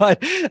seems.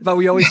 But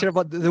we always hear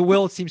about the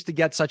will. It seems to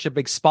get such a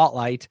big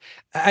spotlight,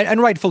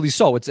 and rightfully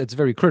so. It's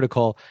very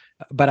critical.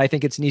 But I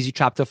think it's an easy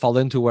trap to fall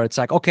into, where it's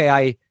like, okay,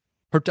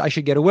 I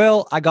should get a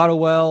will. I got a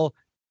will,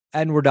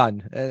 and we're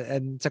done.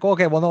 And it's like,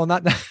 okay, well,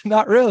 no,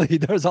 not really.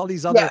 There's all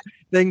these other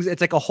things.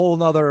 It's like a whole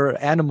nother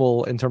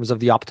animal in terms of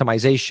the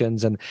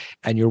optimizations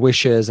and your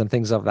wishes and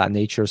things of that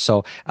nature.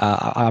 So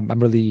I'm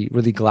really,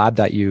 really glad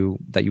that you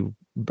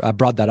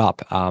brought that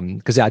up,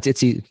 because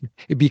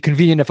it'd be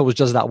convenient if it was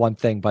just that one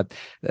thing, but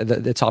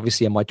it's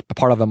obviously a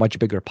part of a much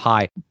bigger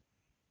pie.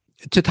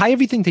 To tie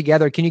everything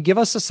together, can you give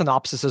us a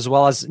synopsis, as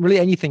well as really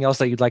anything else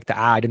that you'd like to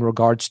add in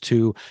regards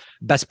to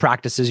best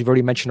practices? You've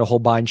already mentioned a whole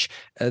bunch,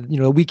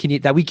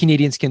 that we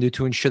Canadians can do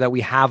to ensure that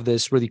we have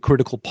this really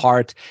critical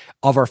part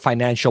of our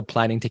financial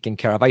planning taken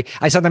care of.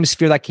 I sometimes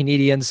fear that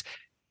Canadians,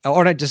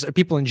 or not just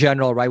people in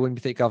general, right, when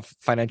we think of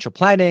financial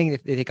planning,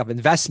 they think of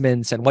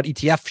investments and what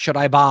ETF should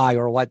I buy,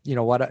 or what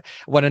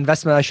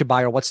investment I should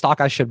buy, or what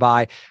stock I should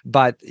buy.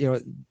 But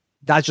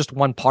that's just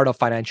one part of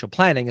financial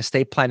planning.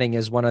 Estate planning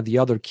is one of the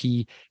other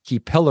key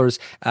pillars.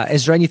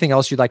 Is there anything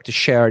else you'd like to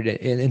share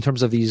in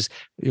terms of these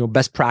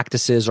best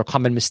practices or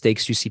common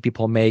mistakes you see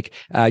people make,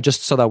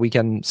 just so that we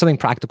can, something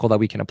practical that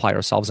we can apply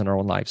ourselves in our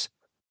own lives?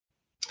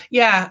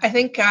 Yeah, I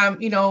think,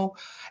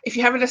 if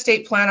you have an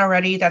estate plan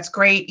already, that's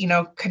great.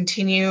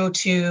 Continue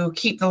to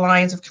keep the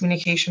lines of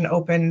communication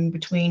open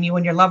between you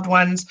and your loved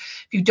ones.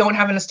 If you don't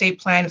have an estate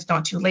plan, it's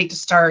not too late to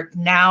start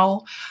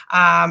now.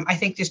 I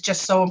think it's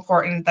just so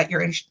important that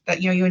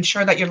you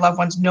ensure that your loved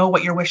ones know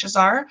what your wishes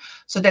are,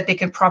 so that they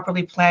can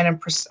properly plan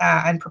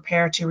and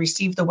prepare to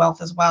receive the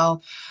wealth as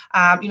well.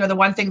 The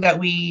one thing that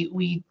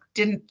we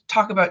didn't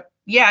talk about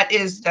yet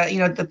is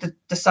that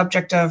the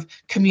subject of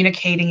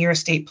communicating your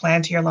estate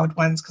plan to your loved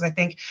ones, because I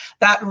think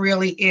that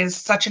really is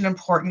such an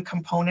important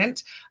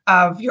component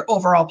of your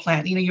overall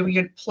plan.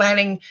 You're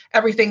planning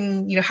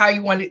everything, how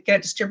you want to get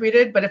it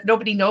distributed, but if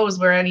nobody knows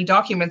where any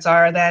documents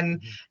are,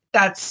 then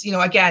that's,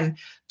 again,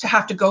 to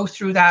have to go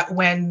through that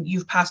when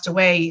you've passed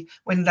away,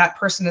 when that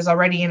person is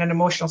already in an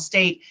emotional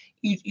state,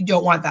 you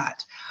don't want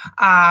that.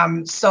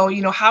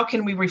 So, how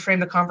can we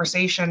reframe the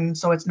conversation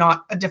so it's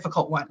not a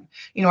difficult one?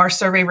 Our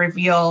survey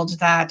revealed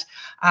that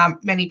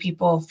many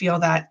people feel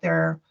that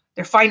their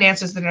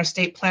finances and their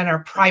estate plan are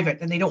private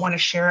and they don't want to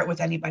share it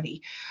with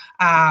anybody.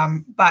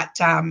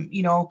 But I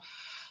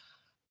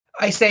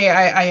say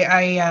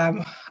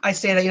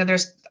that,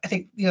 there's, I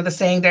think, the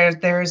saying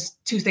there's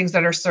two things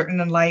that are certain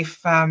in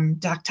life,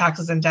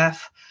 taxes and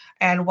death.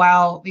 And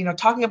while,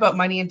 talking about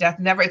money and death,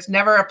 it's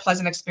never a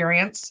pleasant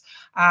experience,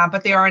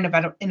 but they are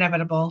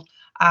inevitable.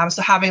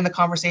 So having the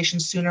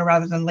conversation sooner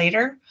rather than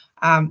later,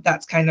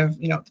 that's kind of,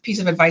 the piece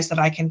of advice that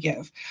I can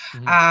give.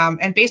 Mm-hmm.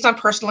 And based on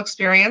personal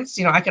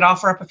experience, I could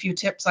offer up a few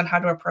tips on how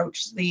to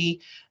approach the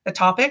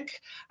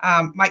topic.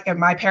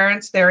 My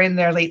parents, they're in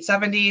their late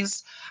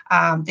 70s.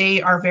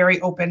 They are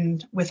very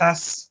open with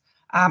us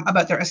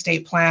about their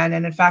estate plan.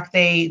 And in fact,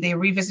 they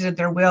revisited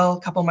their will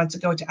a couple months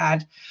ago to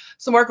add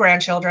some more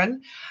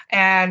grandchildren,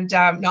 and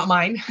not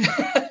mine,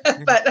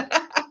 but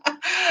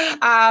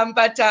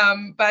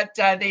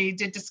they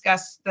did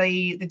discuss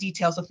the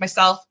details with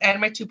myself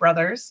and my two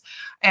brothers.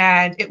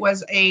 And it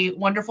was a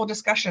wonderful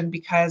discussion,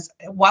 because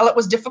while it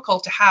was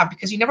difficult to have,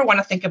 because you never want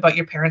to think about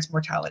your parents'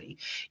 mortality,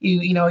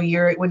 when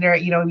you're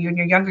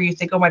younger, you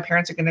think, oh, my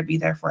parents are going to be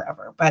there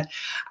forever. But,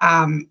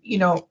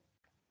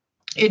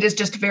 it is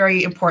just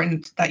very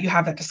important that you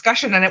have that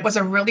discussion. And it was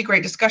a really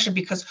great discussion,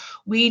 because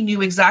we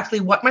knew exactly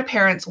what my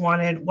parents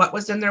wanted, what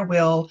was in their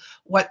will,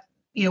 what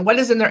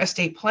is in their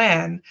estate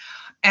plan,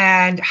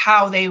 and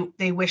how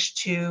they wish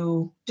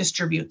to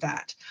distribute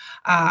that.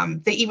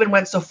 They even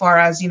went so far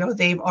as,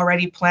 they've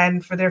already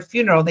planned for their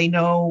funeral. They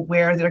know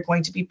where they're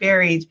going to be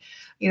buried.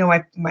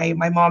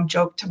 My mom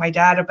joked to my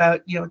dad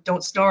about,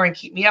 don't snore and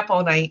keep me up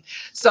all night.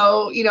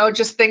 So,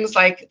 just things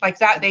like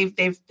that.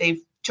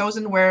 They've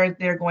chosen where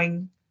they're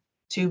going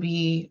to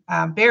be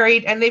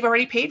buried, and they've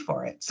already paid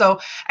for it. So,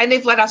 and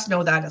they've let us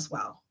know that as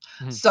well.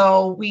 Mm-hmm.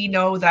 So we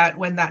know that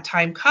when that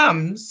time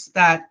comes,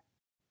 that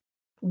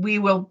we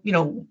will,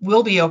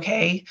 we'll be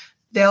okay.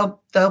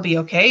 They'll be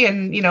okay,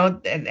 and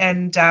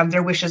and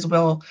their wishes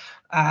will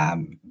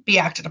be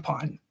acted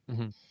upon.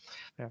 Mm-hmm.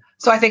 Yeah.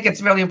 So I think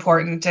it's really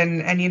important,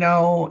 and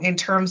in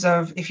terms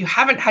of, if you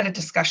haven't had a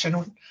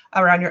discussion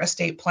around your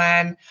estate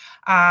plan,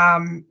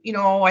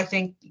 I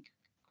think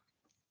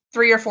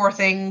 3 or 4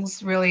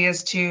 things really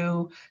is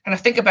to kind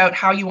of think about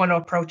how you want to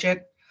approach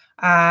it.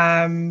 Do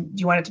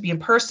you want it to be in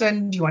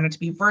person? Do you want it to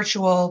be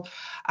virtual?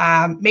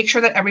 Make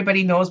sure that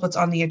everybody knows what's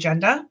on the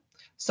agenda,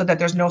 so that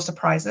there's no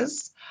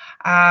surprises.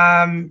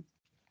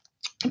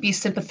 be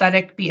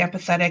sympathetic, be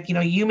empathetic.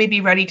 You may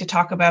be ready to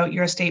talk about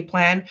your estate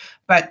plan,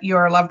 but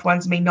your loved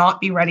ones may not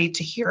be ready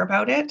to hear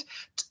about it.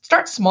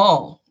 Start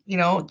small.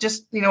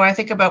 I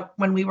think about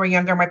when we were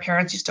younger, my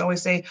parents used to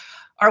always say,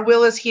 our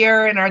will is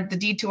here and the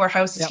deed to our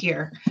house is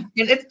here. And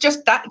it's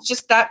just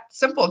that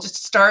simple.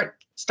 Just start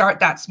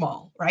that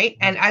small, right?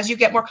 And as you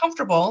get more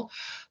comfortable,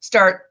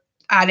 start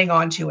adding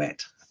on to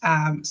it.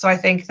 So I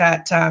think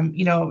that,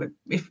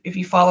 if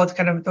you follow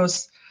kind of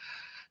those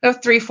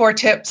 3-4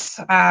 tips,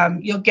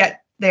 you'll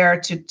get there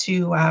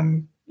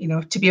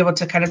to be able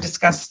to kind of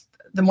discuss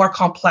the more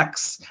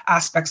complex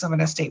aspects of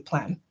an estate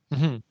plan.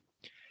 Mm-hmm.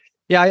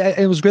 Yeah,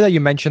 it was great that you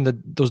mentioned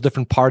those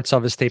different parts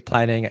of estate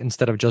planning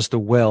instead of just the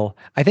will.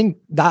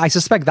 I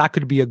suspect that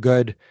could be a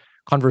good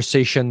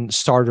conversation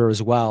starter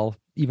as well.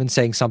 Even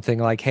saying something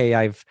like, "Hey,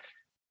 I've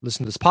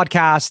listened to this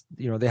podcast.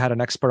 They had an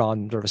expert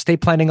on sort of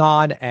estate planning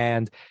on,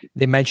 and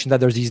they mentioned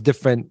that there's these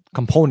different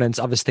components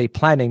of estate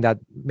planning that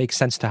make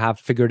sense to have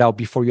figured out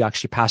before you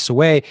actually pass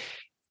away.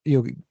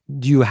 Do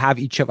you have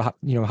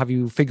have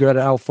you figured it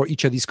out for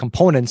each of these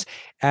components?"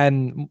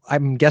 And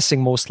I'm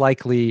guessing most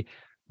likely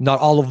not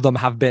all of them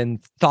have been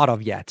thought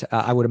of yet,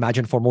 I would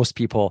imagine, for most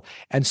people.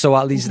 And so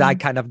at least that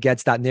kind of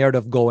gets that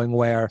narrative going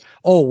where,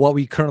 what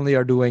we currently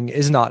are doing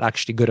is not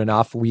actually good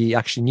enough. We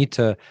actually need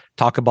to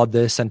talk about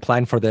this and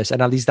plan for this. And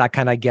at least that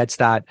kind of gets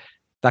that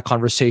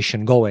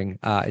conversation going.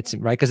 It's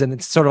right. Because then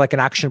it's sort of like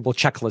an actionable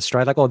checklist,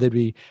 right? Like, did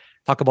we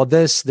talk about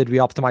this? Did we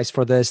optimize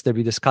for this? Did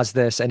we discuss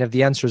this? And if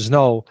the answer is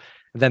no,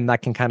 then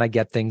that can kind of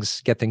get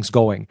things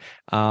going.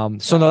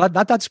 So no,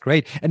 that's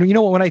great. And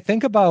when I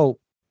think about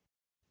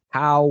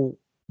how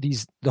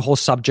the whole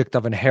subject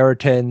of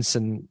inheritance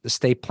and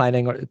estate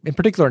planning, or in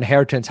particular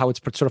inheritance, how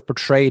it's sort of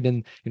portrayed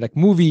in like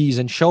movies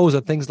and shows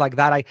and things like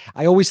that.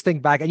 I always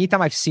think back,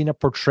 anytime I've seen it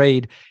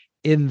portrayed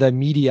in the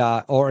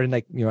media or in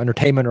like,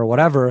 entertainment or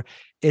whatever,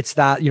 it's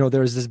that,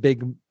 there's this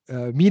big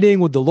meeting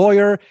with the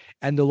lawyer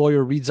and the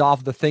lawyer reads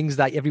off the things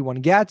that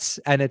everyone gets.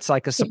 And it's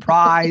like a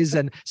surprise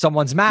and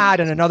someone's mad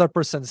and another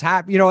person's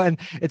happy, and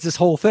it's this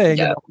whole thing,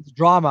 it's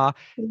drama.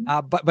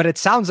 But it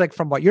sounds like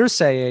from what you're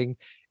saying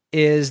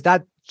is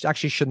that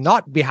actually should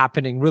not be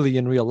happening really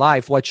in real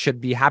life. What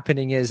should be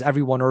happening is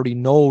everyone already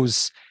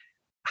knows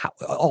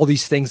all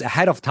these things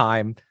ahead of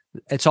time.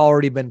 It's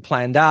already been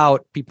planned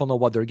out. People know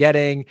what they're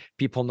getting.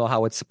 People know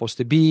how it's supposed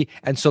to be.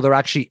 And so there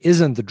actually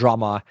isn't the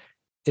drama.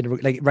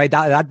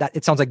 That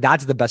it sounds like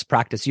that's the best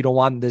practice. You don't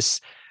want this,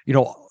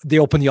 they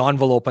open the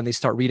envelope and they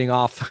start reading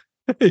off,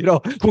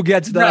 who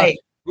gets the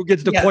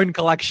coin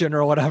collection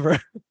or whatever.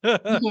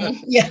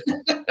 Yeah.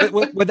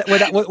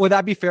 Would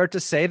that be fair to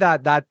say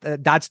that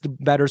that's the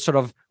better sort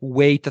of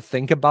way to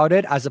think about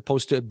it, as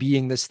opposed to it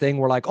being this thing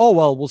where like,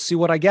 we'll see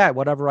what I get,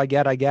 whatever I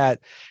get.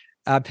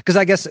 Because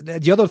I guess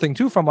the other thing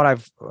too, from what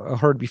I've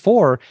heard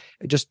before,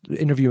 just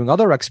interviewing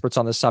other experts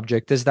on the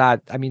subject, is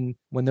that,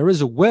 when there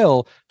is a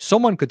will,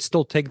 someone could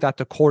still take that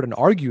to court and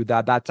argue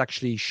that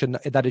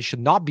it should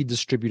not be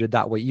distributed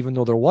that way, even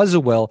though there was a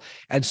will.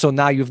 And so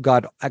now you've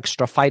got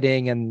extra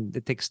fighting and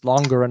it takes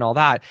longer and all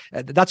that.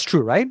 That's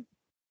true, right?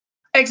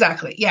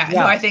 Exactly. Yeah.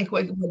 No, I think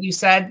what you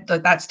said,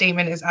 that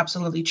statement is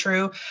absolutely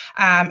true.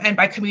 And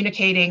by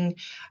communicating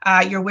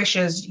your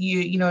wishes,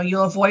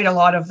 you'll avoid a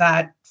lot of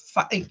that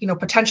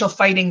potential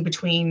fighting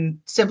between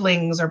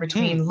siblings or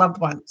between loved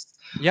ones.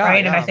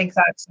 Right. And I think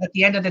that's at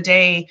the end of the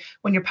day,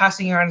 when you're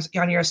passing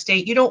on your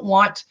estate, you don't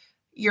want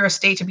your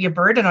estate to be a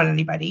burden on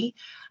anybody.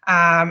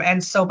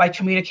 And so by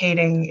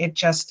communicating,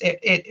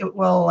 it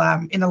will,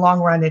 in the long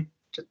run,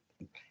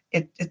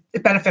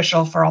 it's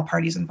beneficial for all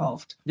parties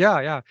involved.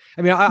 Yeah.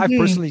 I've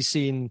personally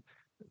seen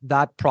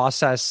that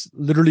process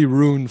literally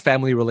ruin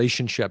family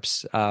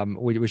relationships,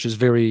 which is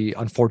very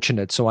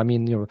unfortunate.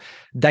 So,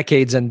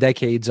 decades and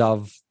decades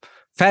of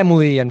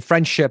family and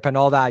friendship and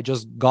all that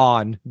just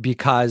gone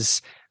because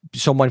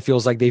someone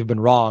feels like they've been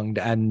wronged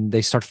and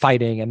they start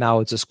fighting, and now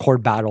it's this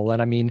court battle.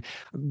 And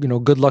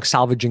good luck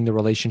salvaging the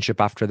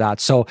relationship after that.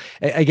 So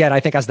again,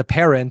 I think as the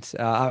parent,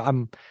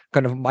 I'm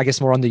kind of, I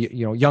guess, more on the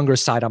younger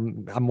side.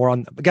 I'm more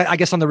on, I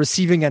guess, on the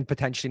receiving end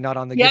potentially, not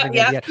on the giving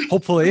end yet,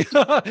 hopefully.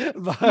 but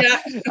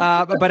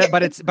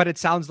it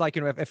sounds like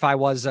if I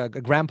was a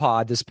grandpa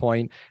at this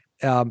point,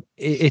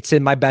 it's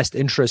in my best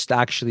interest to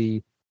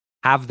actually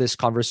have this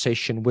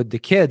conversation with the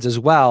kids as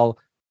well,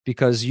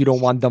 because you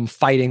don't want them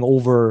fighting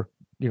over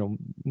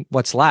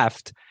what's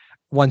left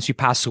once you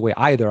pass away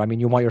either.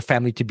 You want your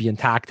family to be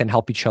intact and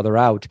help each other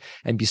out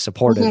and be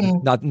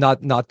supportive,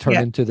 not turn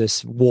into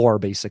this war,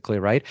 basically,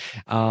 right?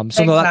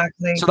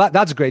 Exactly.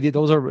 That's great.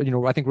 Those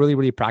are, I think, really,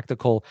 really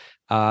practical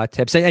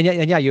tips. And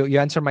you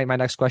answered my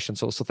next question.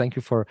 So thank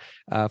you for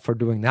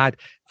doing that.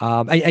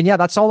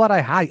 That's all that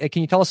I had.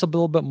 Can you tell us a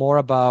little bit more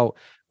about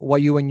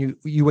what you and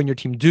your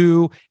team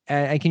do,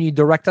 and can you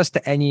direct us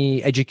to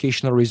any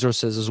educational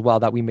resources as well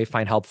that we may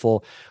find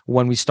helpful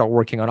when we start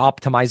working on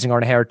optimizing our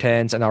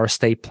inheritance and our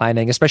estate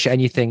planning, especially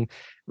anything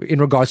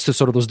in regards to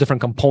sort of those different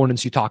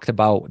components you talked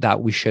about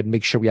that we should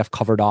make sure we have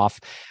covered off,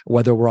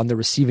 whether we're on the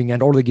receiving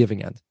end or the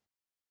giving end?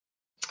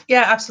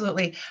 Yeah,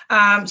 absolutely.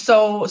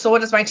 So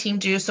what does my team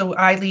do? So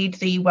I lead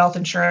the wealth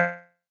insurance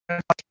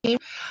team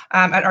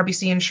at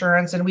RBC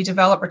Insurance, and we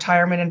develop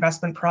retirement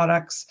investment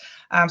products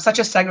such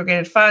as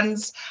segregated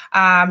funds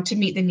to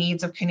meet the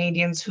needs of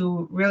Canadians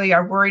who really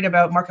are worried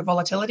about market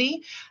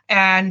volatility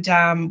and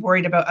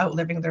worried about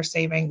outliving their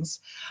savings.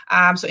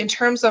 So in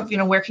terms of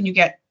where can you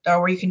get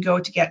where you can go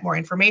to get more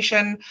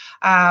information,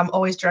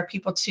 always direct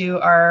people to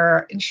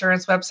our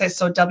insurance website.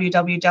 So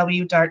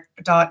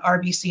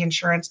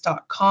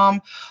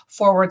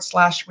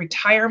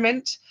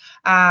www.rbcinsurance.com/retirement.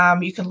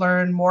 You can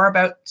learn more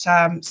about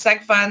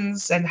seg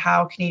funds and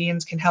how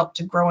Canadians can help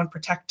to grow and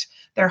protect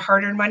their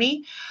hard-earned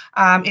money.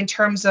 In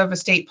terms of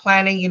estate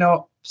planning,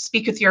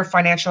 speak with your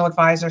financial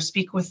advisor,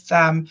 speak with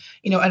an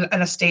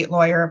estate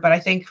lawyer. But I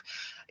think,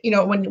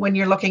 when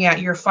you're looking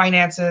at your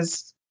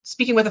finances,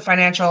 speaking with a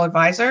financial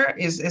advisor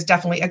is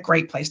definitely a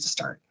great place to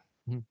start.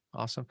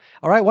 Awesome.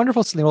 All right.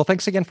 Wonderful, Celine. Well,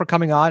 thanks again for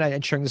coming on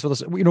and sharing this with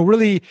us.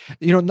 Really,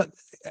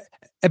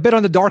 a bit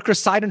on the darker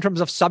side in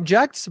terms of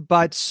subjects,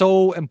 but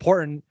so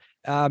important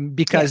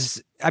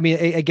because,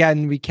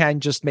 again, we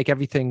can't just make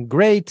everything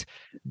great,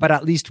 but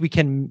at least we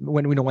can,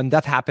 when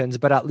death happens,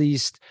 but at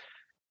least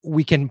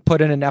we can put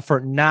in an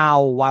effort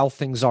now while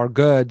things are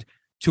good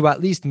to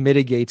at least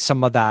mitigate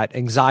some of that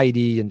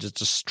anxiety and just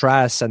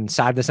stress and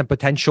sadness and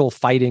potential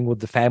fighting with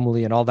the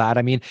family and all that.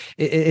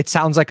 It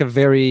sounds like a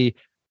very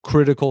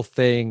critical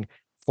thing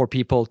for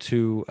people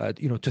to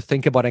to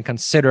think about and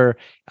consider,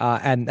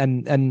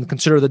 and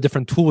consider the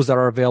different tools that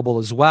are available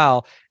as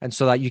well, and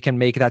so that you can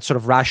make that sort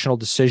of rational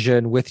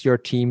decision with your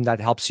team that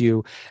helps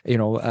you,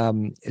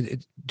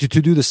 to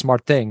do the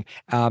smart thing,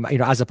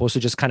 as opposed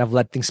to just kind of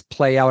let things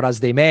play out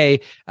as they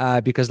may,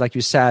 because like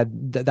you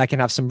said, that can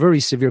have some very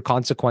severe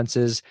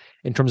consequences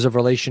in terms of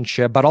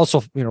relationship, but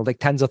also, like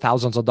tens of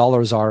thousands of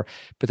dollars are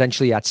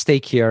potentially at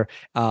stake here.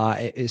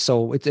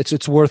 So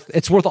it's worth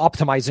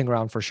optimizing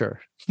around for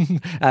sure.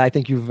 I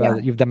think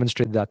you've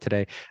demonstrated that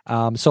today.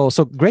 So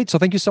great. So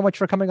thank you so much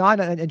for coming on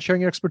and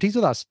sharing your expertise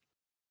with us.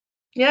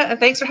 Yeah. And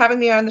thanks for having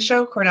me on the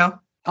show,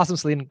 Cornell. Awesome,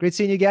 Celine. Great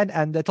seeing you again.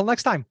 And until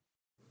next time.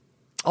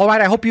 All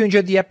right. I hope you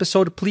enjoyed the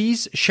episode.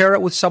 Please share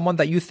it with someone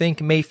that you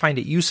think may find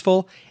it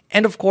useful.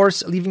 And of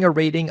course, leaving a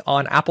rating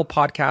on Apple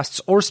Podcasts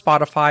or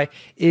Spotify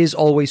is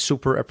always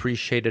super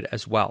appreciated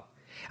as well.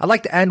 I'd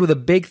like to end with a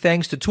big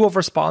thanks to two of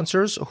our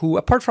sponsors who,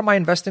 apart from my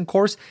investing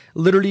course,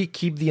 literally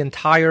keep the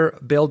entire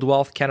Build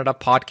Wealth Canada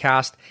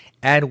podcast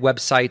and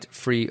website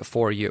free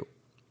for you.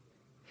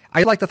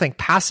 I'd like to thank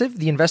Passive,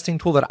 the investing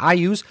tool that I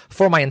use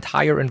for my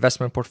entire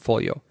investment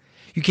portfolio.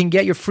 You can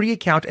get your free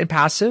account in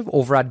Passive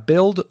over at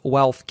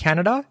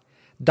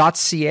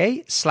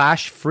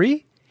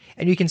buildwealthcanada.ca/free.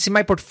 And you can see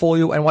my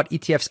portfolio and what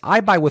ETFs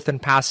I buy within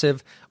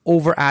Passive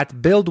over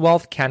at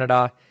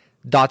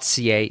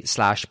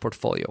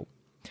buildwealthcanada.ca/portfolio.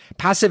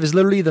 Passive is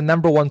literally the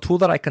number one tool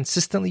that I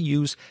consistently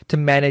use to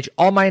manage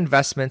all my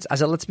investments, as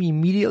it lets me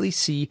immediately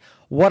see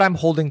what I'm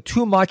holding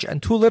too much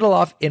and too little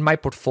of in my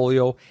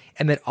portfolio,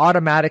 and then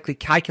automatically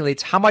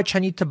calculates how much I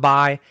need to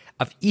buy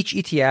of each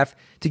ETF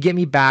to get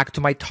me back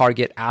to my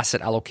target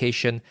asset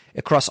allocation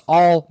across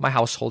all my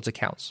household's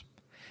accounts.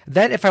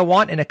 Then if I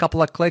want, in a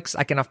couple of clicks,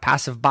 I can have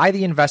Passive buy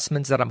the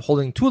investments that I'm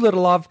holding too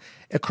little of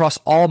across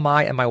all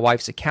my and my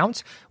wife's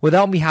accounts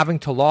without me having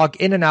to log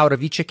in and out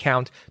of each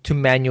account to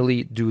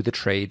manually do the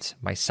trades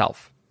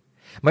myself.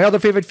 My other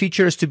favorite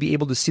feature is to be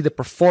able to see the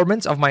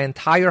performance of my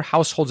entire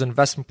household's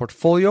investment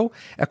portfolio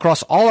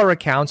across all our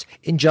accounts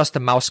in just a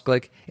mouse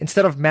click,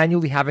 instead of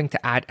manually having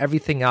to add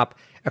everything up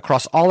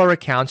across all our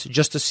accounts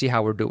just to see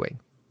how we're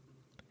doing.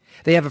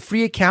 They have a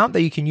free account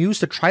that you can use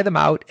to try them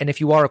out. And if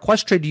you are a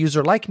Questrade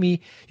user like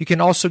me, you can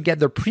also get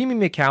their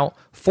premium account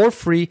for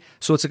free.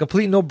 So it's a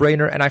complete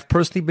no-brainer. And I've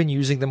personally been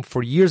using them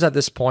for years at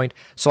this point.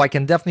 So I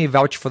can definitely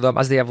vouch for them,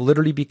 as they have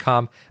literally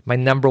become my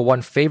number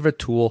one favorite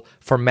tool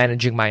for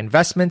managing my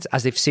investments,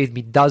 as they've saved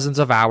me dozens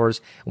of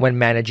hours when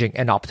managing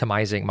and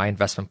optimizing my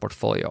investment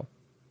portfolio.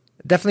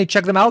 Definitely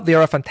check them out. They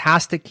are a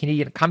fantastic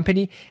Canadian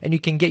company. And you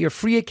can get your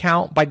free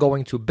account by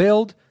going to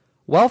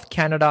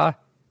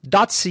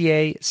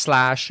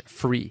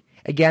buildwealthcanada.ca/free.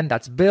 Again,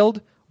 that's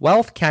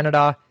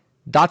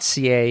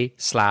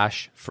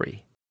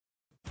buildwealthcanada.ca/free.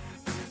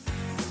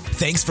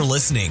 Thanks for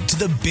listening to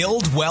the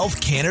Build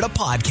Wealth Canada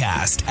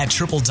podcast at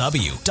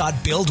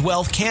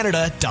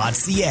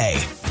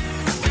www.buildwealthcanada.ca.